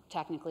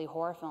technically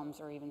horror films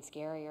are even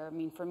scarier. I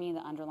mean, for me, the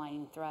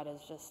underlying threat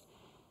is just,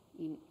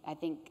 I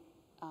think,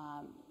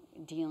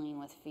 dealing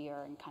with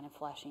fear and kind of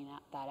fleshing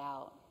that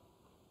out.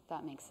 If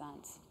that makes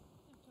sense.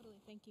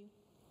 Totally, thank you.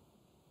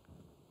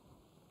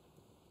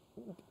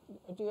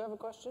 Do you have a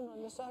question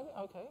on this side?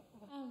 Okay.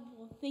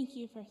 Well, thank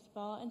you, first of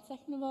all. And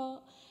second of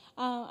all,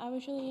 I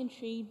was really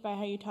intrigued by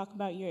how you talk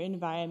about your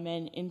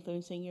environment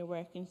influencing your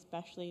work, and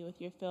especially with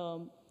your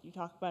film. You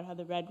talk about how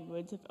the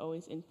redwoods have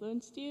always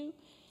influenced you.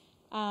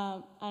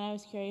 And I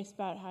was curious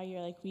about how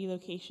your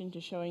relocation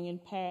to showing in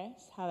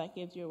Paris, how that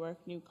gives your work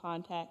new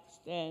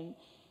context, and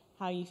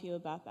how you feel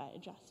about that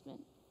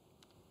adjustment.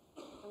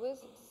 It was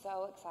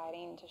so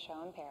exciting to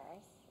show in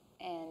Paris,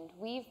 and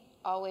we've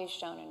always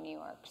shown in New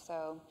York.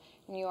 So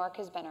New York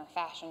has been our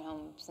fashion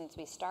home since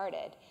we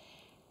started.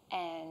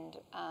 And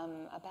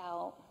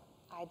about,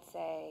 I'd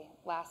say,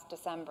 last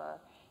December,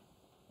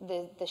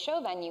 the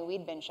show venue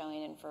we'd been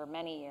showing in for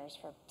many years,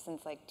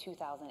 since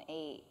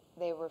 2008,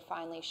 they were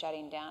finally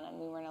shutting down and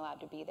we weren't allowed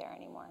to be there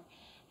anymore.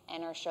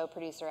 And our show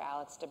producer,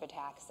 Alex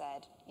DeBatak,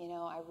 said,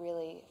 I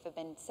really have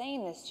been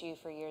saying this to you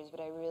for years,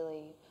 but I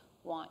really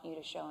want you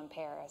to show in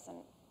Paris, and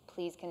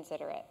please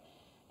consider it.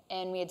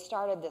 And we had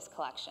started this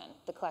collection.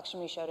 The collection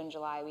we showed in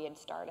July, we had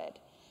started.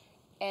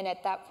 And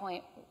at that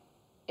point,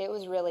 it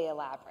was really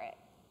elaborate.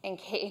 And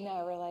Kate and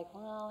I were like,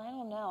 well, I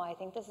don't know. I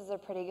think this is a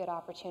pretty good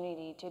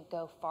opportunity to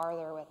go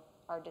farther with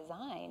our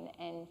design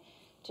and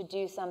to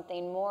do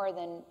something more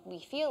than we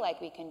feel like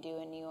we can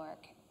do in New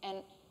York.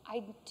 And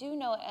I do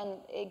know, and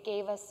it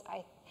gave us,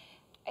 I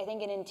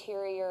think, an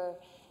interior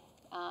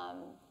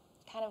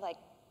kind of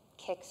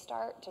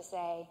kickstart to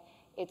say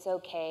it's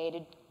okay to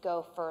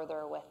go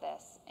further with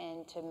this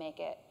and to make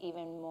it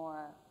even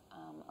more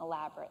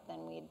elaborate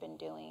than we'd been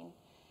doing.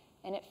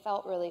 And it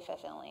felt really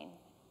fulfilling.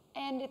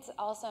 And it's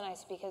also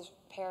nice because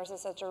Paris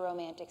is such a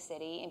romantic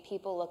city, and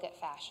people look at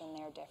fashion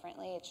there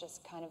differently. It's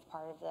just kind of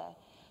part of the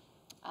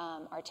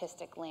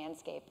artistic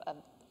landscape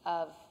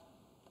of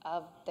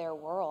their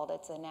world.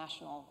 It's a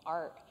national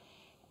art,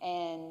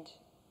 and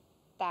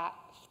that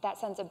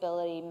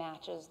sensibility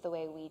matches the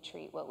way we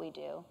treat what we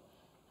do.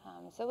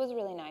 So it was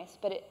really nice,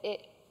 but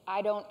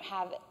I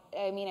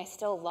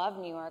still love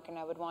New York and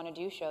I would want to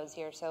do shows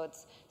here, so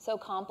it's so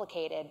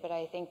complicated, but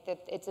I think that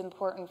it's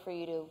important for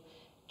you to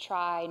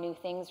try new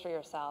things for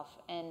yourself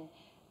and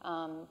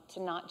to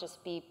not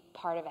just be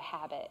part of a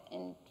habit.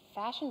 And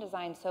fashion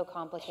design is so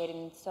complicated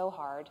and so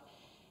hard,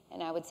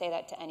 and I would say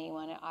that to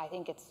anyone. I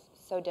think it's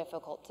so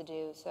difficult to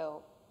do,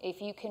 so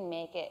if you can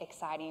make it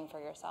exciting for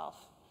yourself,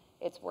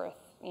 it's worth,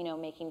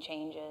 making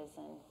changes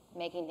and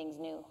making things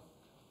new.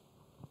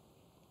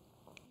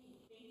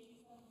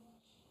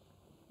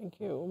 Thank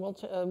you. Well,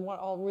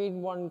 I'll read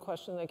one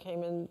question that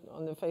came in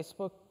on the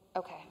Facebook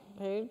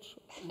page.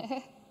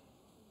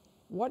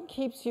 What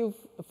keeps you,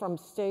 from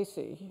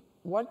Stacy,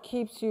 what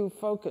keeps you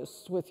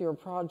focused with your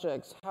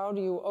projects? How do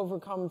you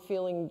overcome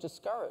feeling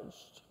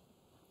discouraged?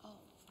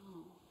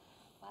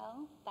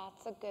 Well,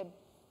 that's a good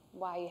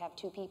why you have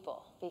two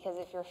people, because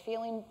if you're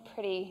feeling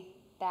pretty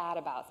bad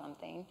about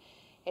something,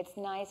 it's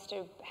nice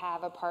to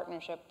have a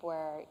partnership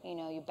where,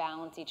 you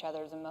balance each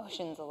other's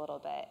emotions a little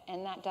bit,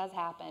 and that does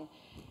happen.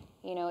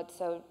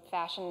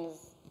 Fashion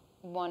is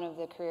one of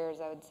the careers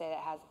I would say that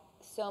has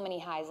so many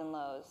highs and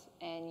lows,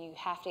 and you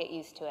have to get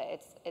used to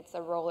it. It's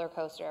a roller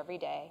coaster every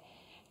day,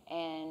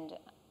 and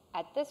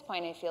at this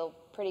point I feel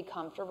pretty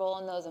comfortable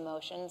in those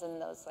emotions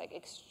and those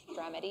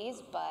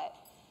extremities, but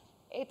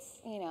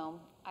it's,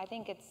 I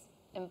think it's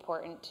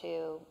important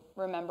to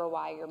remember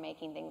why you're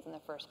making things in the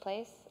first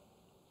place.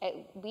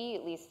 We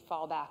at least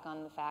fall back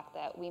on the fact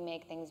that we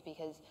make things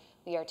because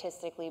we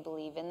artistically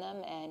believe in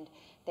them and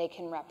they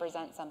can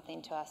represent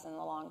something to us in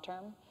the long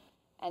term,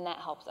 and that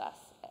helps us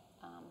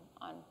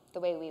on the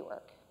way we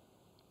work.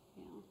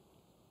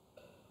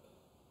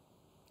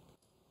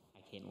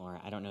 Hi, Kate and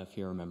Laura. I don't know if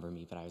you remember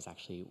me, but I was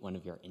actually one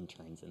of your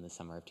interns in the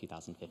summer of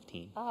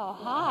 2015. Oh,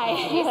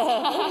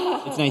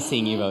 hi. It's nice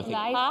seeing you both.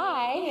 Nice.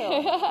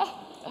 Hi.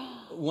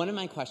 One of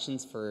my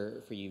questions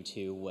for you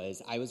two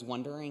was, I was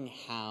wondering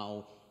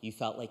how you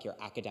felt like your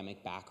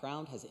academic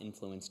background has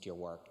influenced your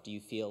work. Do you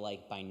feel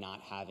like by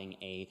not having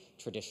a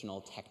traditional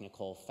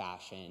technical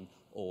fashion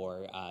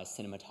or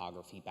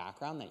cinematography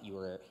background that you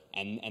were,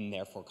 and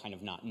therefore kind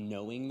of not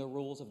knowing the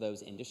rules of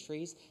those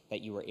industries,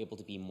 that you were able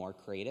to be more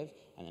creative?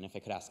 And then if I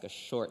could ask a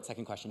short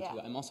second question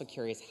too, I'm also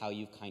curious how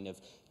you've kind of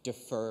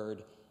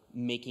deferred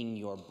making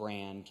your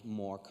brand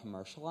more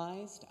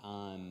commercialized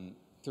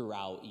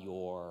throughout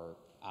your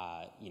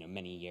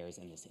many years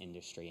in this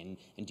industry,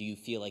 and do you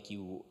feel like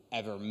you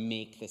ever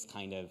make this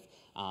kind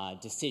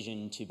of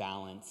decision to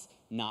balance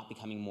not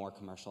becoming more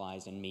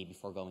commercialized and maybe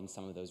foregoing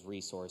some of those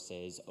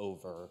resources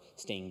over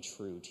staying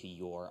true to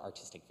your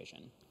artistic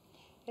vision?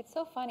 It's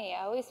so funny.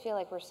 I always feel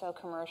like we're so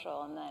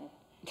commercial, and then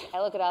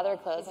I look at other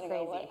clothes and I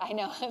go, "What?" I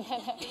know.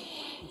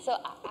 So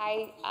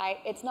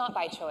it's not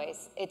by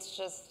choice. It's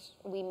just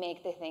we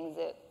make the things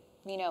that,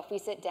 if we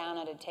sit down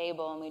at a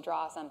table and we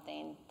draw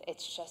something,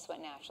 it's just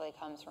what naturally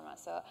comes from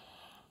us. So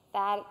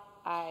that,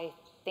 I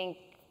think,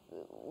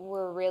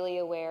 we're really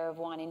aware of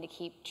wanting to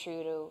keep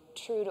true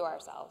to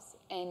ourselves,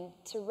 and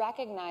to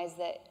recognize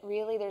that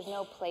really there's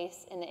no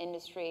place in the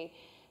industry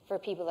for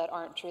people that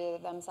aren't true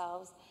to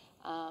themselves.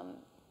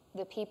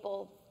 The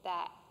people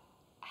that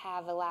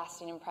have a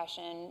lasting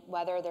impression,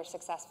 whether they're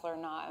successful or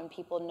not, and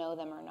people know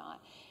them or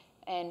not.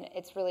 And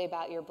it's really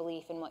about your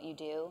belief in what you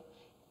do,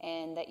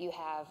 and that you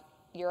have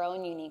your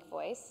own unique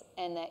voice,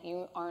 and that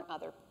you aren't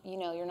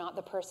you're not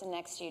the person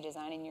next to you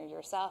designing, you're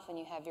yourself, and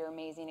you have your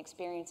amazing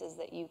experiences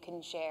that you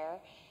can share,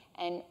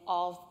 and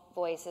all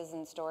voices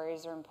and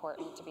stories are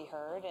important to be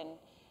heard, and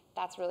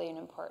that's really an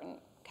important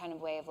kind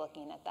of way of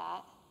looking at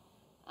that.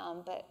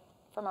 But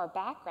from our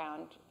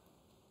background,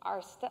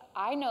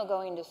 I know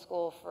going to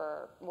school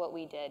for what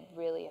we did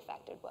really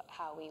affected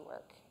how we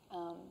work.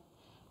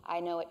 I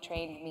know it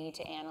trained me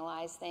to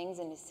analyze things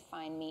and to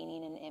find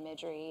meaning in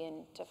imagery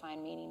and to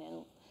find meaning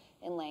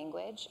in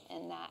language,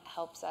 and that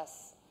helps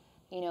us,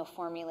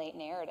 formulate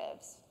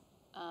narratives,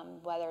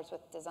 whether it's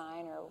with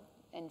design or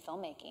in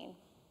filmmaking.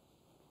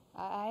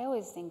 I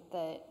always think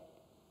that,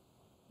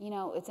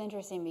 it's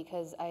interesting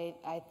because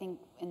I think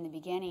in the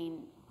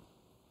beginning,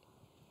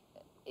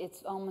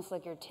 it's almost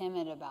like you're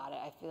timid about it.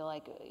 I feel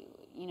like,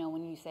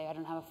 when you say I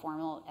don't have a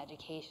formal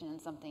education in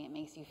something, it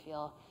makes you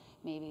feel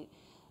maybe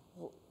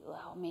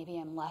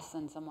I'm less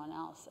than someone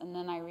else. And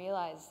then I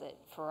realized that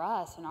for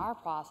us in our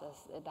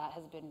process, that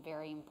has been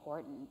very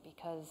important,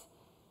 because,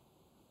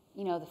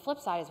 the flip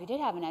side is we did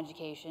have an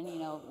education.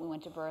 We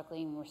went to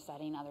Berkeley and we were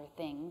studying other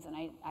things, and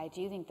I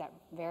do think that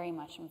very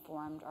much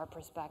informed our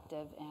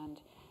perspective. And,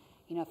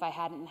 if I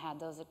hadn't had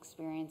those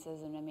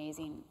experiences and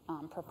amazing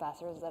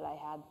professors that I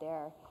had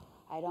there,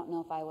 I don't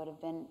know if I would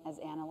have been as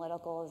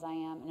analytical as I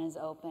am and as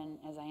open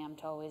as I am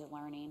to always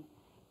learning.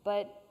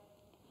 But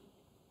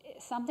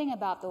something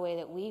about the way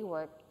that we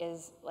work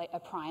is like a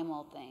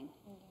primal thing.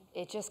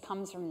 it just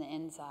comes from the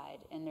inside,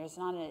 and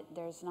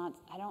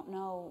I don't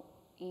know,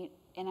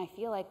 and I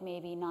feel like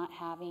maybe not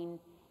having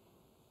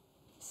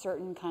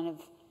certain kind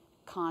of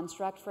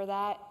construct for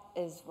that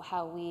is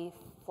how we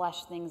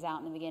flesh things out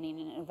in the beginning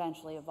and it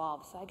eventually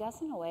evolves. So I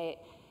guess in a way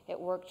it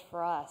worked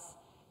for us,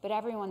 but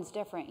everyone's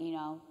different, you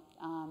know.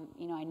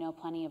 I know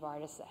plenty of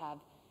artists that have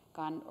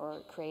gone,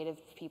 or creative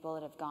people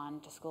that have gone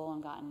to school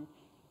and gotten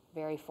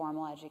very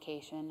formal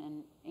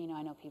education, and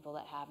I know people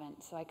that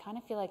haven't. So I kind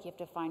of feel like you have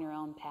to find your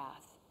own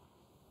path,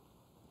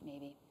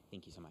 maybe.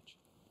 Thank you so much.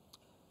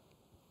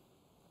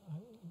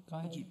 Go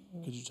ahead.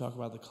 Could you talk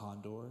about the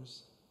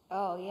condors?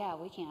 Oh yeah,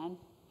 we can.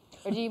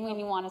 Or do you mean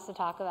you want us to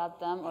talk about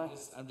them? Or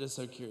I'm just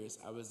so curious.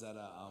 I was at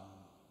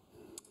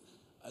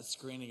a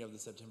screening of the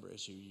September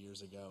issue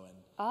years ago, and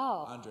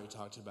Andre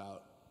talked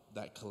about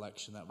that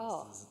collection that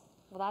was.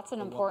 Well, that's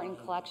an important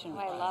collection.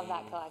 I love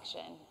that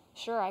collection.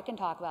 Sure, I can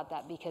talk about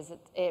that because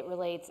it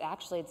relates.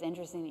 Actually, it's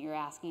interesting that you're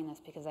asking this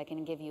because I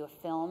can give you a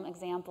film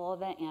example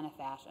of it and a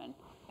fashion.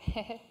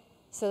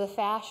 So the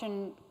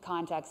fashion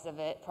context of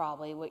it,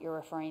 probably what you're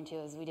referring to,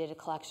 is we did a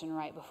collection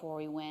right before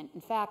we went.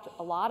 In fact,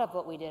 a lot of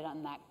what we did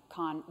on that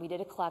we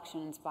did a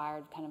collection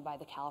inspired kind of by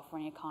the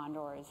California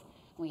condors.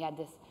 And we had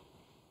this,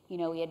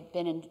 we had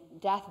been in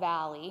Death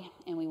Valley,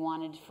 and we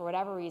wanted, for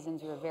whatever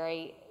reasons,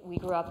 we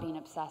grew up being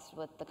obsessed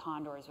with the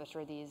condors, which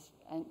are these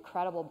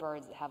incredible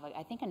birds that have,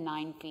 I think, a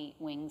 9-foot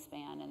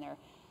wingspan, and they're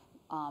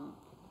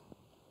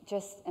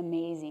just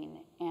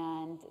amazing.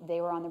 And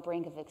they were on the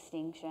brink of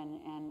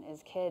extinction, and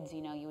as kids,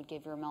 you would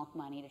give your milk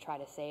money to try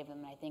to save them.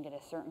 And I think at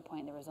a certain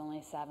point there was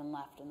only 7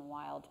 left in the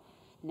wild.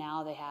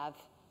 Now they have,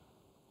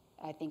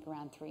 I think,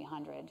 around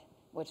 300,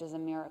 which is a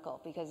miracle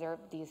because they're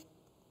these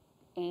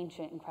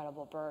ancient,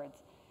 incredible birds.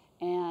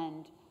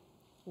 And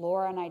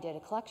Laura and I did a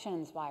collection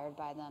inspired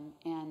by them,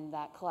 and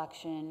that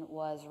collection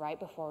was right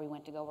before we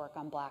went to go work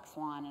on Black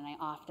Swan. And I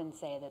often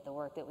say that the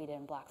work that we did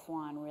in Black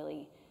Swan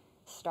really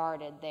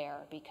started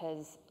there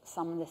because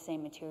some of the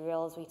same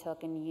materials we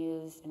took and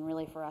used, and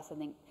really for us, I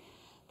think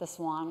the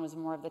swan was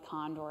more of the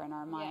condor in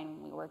our mind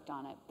when we worked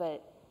on it.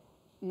 But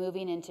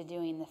moving into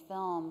doing the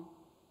film,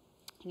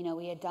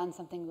 we had done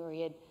something where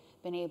we had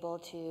been able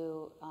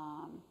to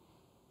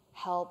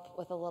help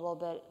with a little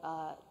bit,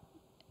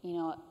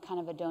 kind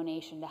of a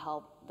donation to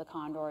help the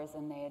condors,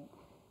 and they had,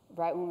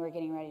 right when we were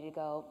getting ready to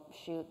go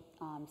shoot,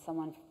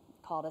 someone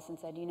called us and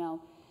said,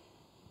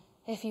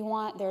 if you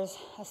want, there's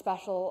a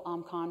special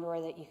condor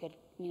that you could,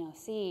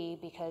 see,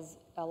 because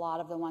a lot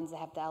of the ones that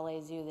have the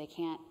LA Zoo,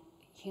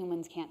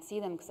 humans can't see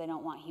them because they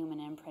don't want human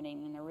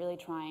imprinting, and they're really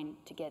trying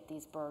to get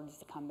these birds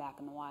to come back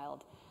in the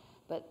wild.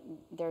 But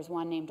there's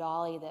one named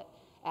Dolly that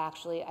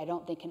actually I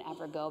don't think can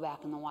ever go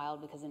back in the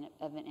wild because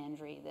of an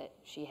injury that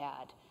she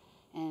had.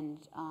 And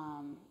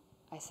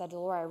I said to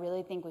Laura, I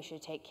really think we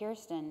should take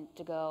Kirsten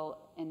to go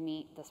and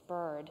meet this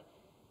bird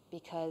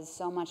because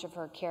so much of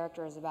her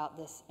character is about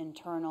this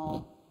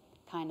internal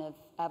kind of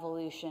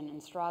evolution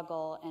and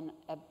struggle, and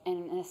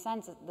in a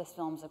sense, this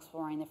film's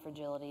exploring the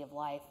fragility of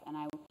life. And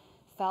I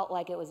felt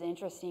like it was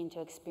interesting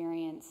to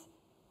experience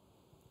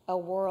a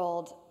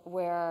world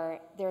where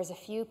there's a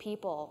few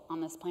people on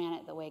this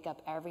planet that wake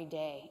up every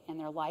day and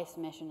their life's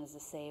mission is to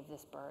save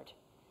this bird.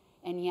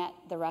 And yet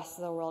the rest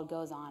of the world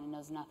goes on and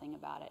knows nothing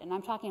about it. And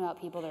I'm talking about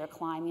people that are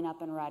climbing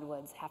up in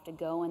redwoods, have to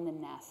go in the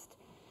nest,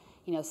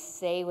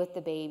 stay with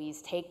the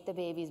babies, take the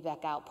babies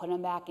back out, put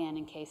them back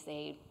in case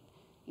they,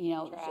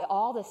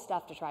 all this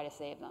stuff to try to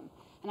save them.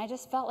 And I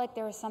just felt like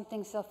there was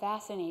something so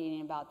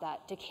fascinating about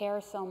that, to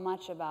care so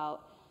much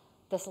about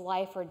this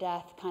life or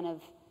death kind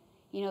of,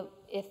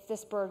 if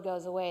this bird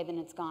goes away, then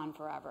it's gone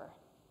forever.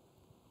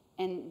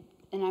 And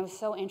I was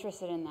so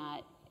interested in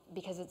that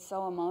because it's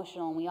so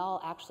emotional, and we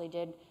all actually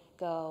did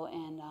go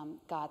and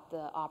got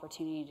the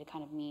opportunity to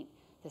kind of meet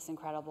this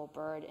incredible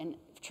bird. And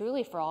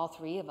truly for all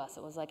 3 of us,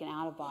 it was like an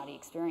out-of-body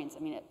experience.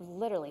 I mean, it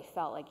literally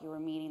felt like you were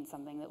meeting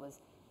something that was,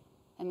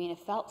 it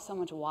felt so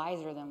much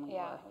wiser than we were.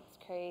 Yeah,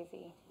 it's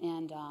crazy.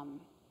 And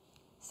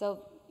so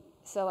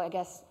I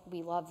guess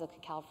we love the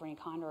California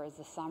condor as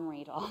the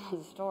summary to all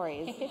those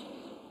stories.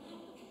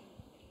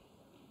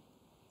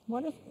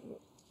 What if,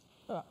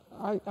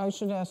 I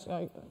should ask,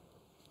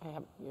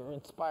 you're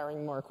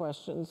inspiring more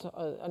questions.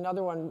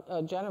 Another one,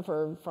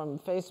 Jennifer from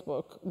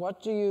Facebook,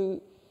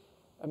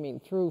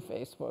 through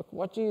Facebook,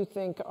 what do you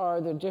think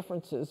are the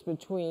differences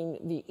between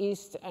the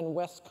East and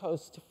West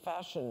Coast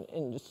fashion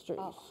industries?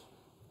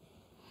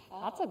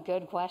 That's a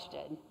good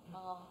question.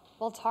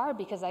 Well, it's hard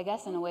because I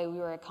guess in a way we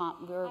were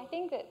I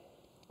think that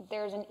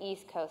there's an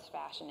East Coast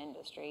fashion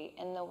industry,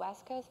 and the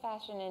West Coast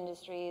fashion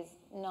industry is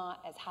not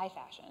as high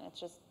fashion. It's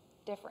just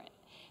different.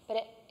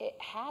 But it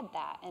had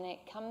that, and it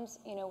comes,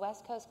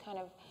 West Coast kind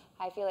of,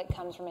 I feel like,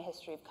 comes from a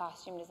history of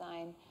costume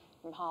design,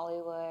 from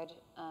Hollywood,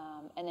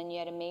 and then you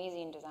had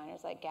amazing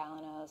designers like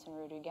Galanos and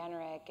Rudy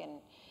Genrich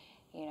and,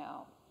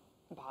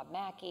 Bob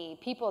Mackie,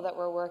 people that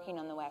were working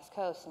on the West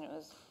Coast, and it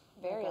was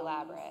very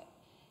elaborate,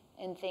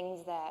 and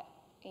things that,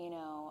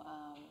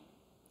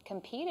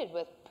 competed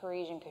with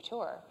Parisian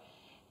couture.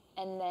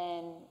 And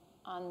then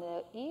I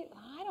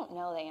don't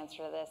know the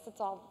answer to this. It's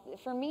all,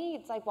 for me,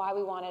 it's like why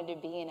we wanted to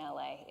be in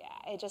LA.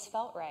 It just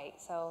felt right.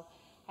 So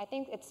I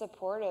think it's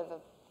supportive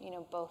of,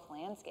 both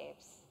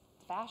landscapes.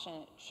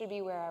 Fashion should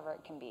be wherever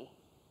it can be.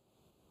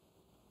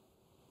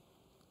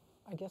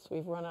 I guess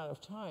we've run out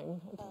of time.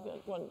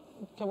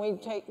 Can we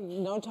take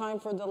no time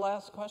for the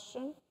last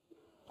question?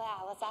 Yeah,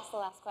 let's ask the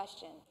last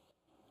question.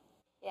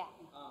 Yeah.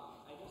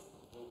 One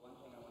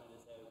thing I wanted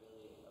to say, I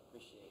really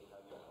appreciate how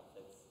your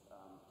outfits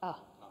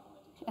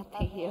complement each other.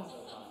 Thank you.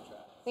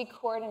 We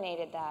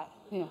coordinated that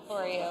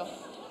for you.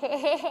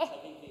 I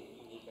think the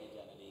unique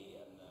identity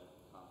and the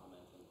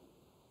complementing,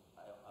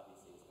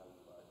 obviously, is how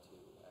you are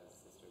too, as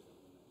sisters and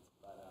humans.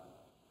 But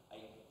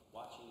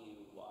watching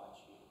you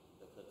watch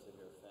the clips of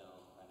your film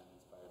kind of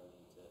inspired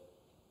me to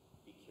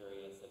be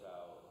curious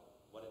about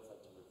what it's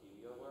like to review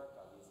your work.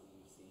 Obviously,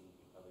 you've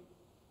probably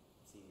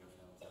seen your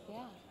films several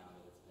times now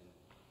that it's been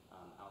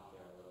out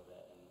there a little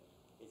bit. And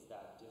is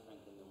that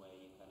different than the way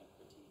you kind of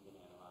critique and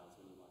analyze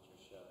when you watch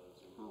your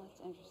shows? Oh, that's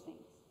interesting.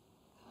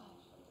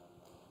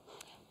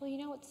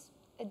 Well, it's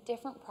a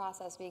different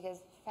process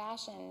because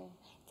fashion,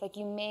 it's like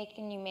you make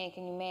and you make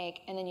and you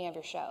make, and then you have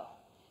your show.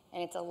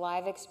 And it's a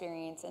live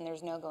experience, and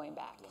there's no going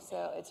back.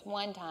 So it's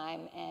one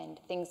time, and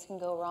things can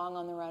go wrong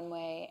on the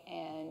runway,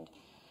 and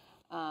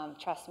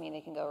trust me,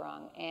 they can go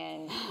wrong.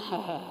 And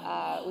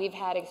we've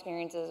had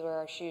experiences where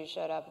our shoes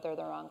showed up, they're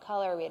the wrong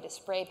color. We had to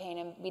spray paint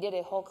them. We did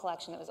a whole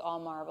collection that was all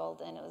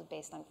marbled, and it was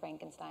based on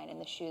Frankenstein, and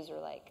the shoes were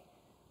like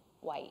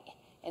white,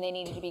 and they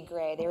needed to be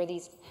gray. They were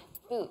these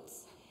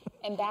boots.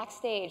 And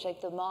backstage,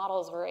 like the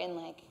models were in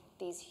like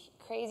these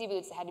crazy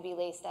boots that had to be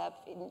laced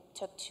up. It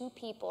took 2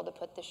 people to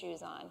put the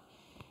shoes on.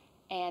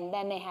 And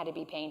then they had to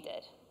be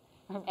painted.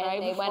 And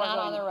they went out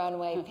on the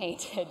runway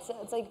painted. So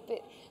it's like,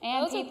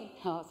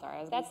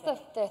 that's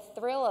the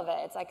thrill of it.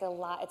 It's like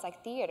it's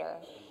like theater.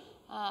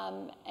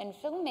 And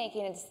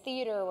filmmaking, it's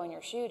theater when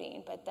you're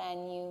shooting, but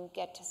then you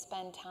get to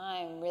spend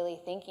time really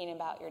thinking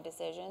about your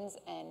decisions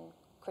and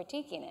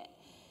critiquing it.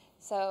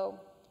 So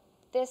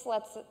this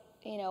lets,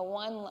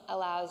 one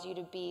allows you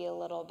to be a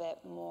little bit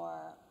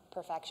more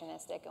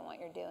perfectionistic in what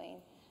you're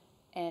doing.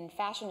 And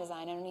fashion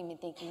design, I don't even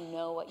think you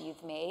know what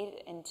you've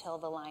made until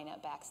the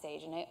lineup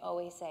backstage. And I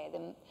always say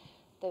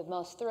the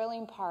most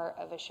thrilling part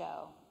of a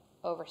show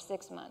over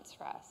 6 months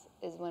for us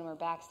is when we're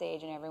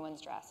backstage and everyone's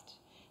dressed.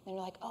 And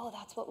you're like, oh,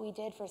 that's what we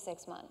did for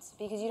 6 months.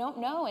 Because you don't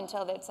know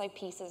until it's like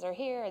pieces are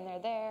here and they're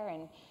there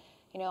and,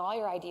 all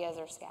your ideas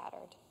are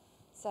scattered.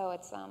 So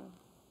it's,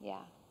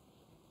 yeah.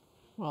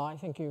 Well, I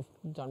think you've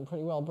done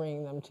pretty well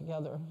bringing them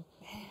together.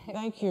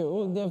 Thank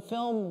you. The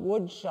film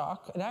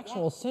Woodshock, an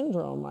actual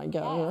syndrome, I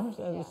gather,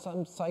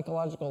 some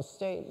psychological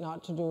state,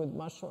 not to do with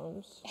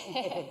mushrooms.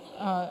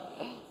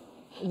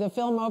 The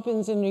film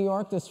opens in New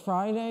York this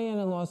Friday and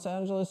in Los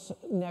Angeles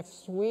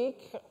next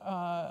week.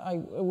 I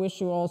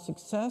wish you all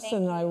success,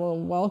 and I will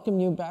welcome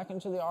you back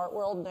into the art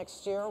world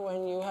next year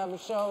when you have a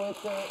show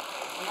at the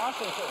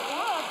Washington.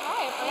 Yeah, that's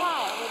right. I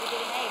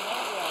forgot.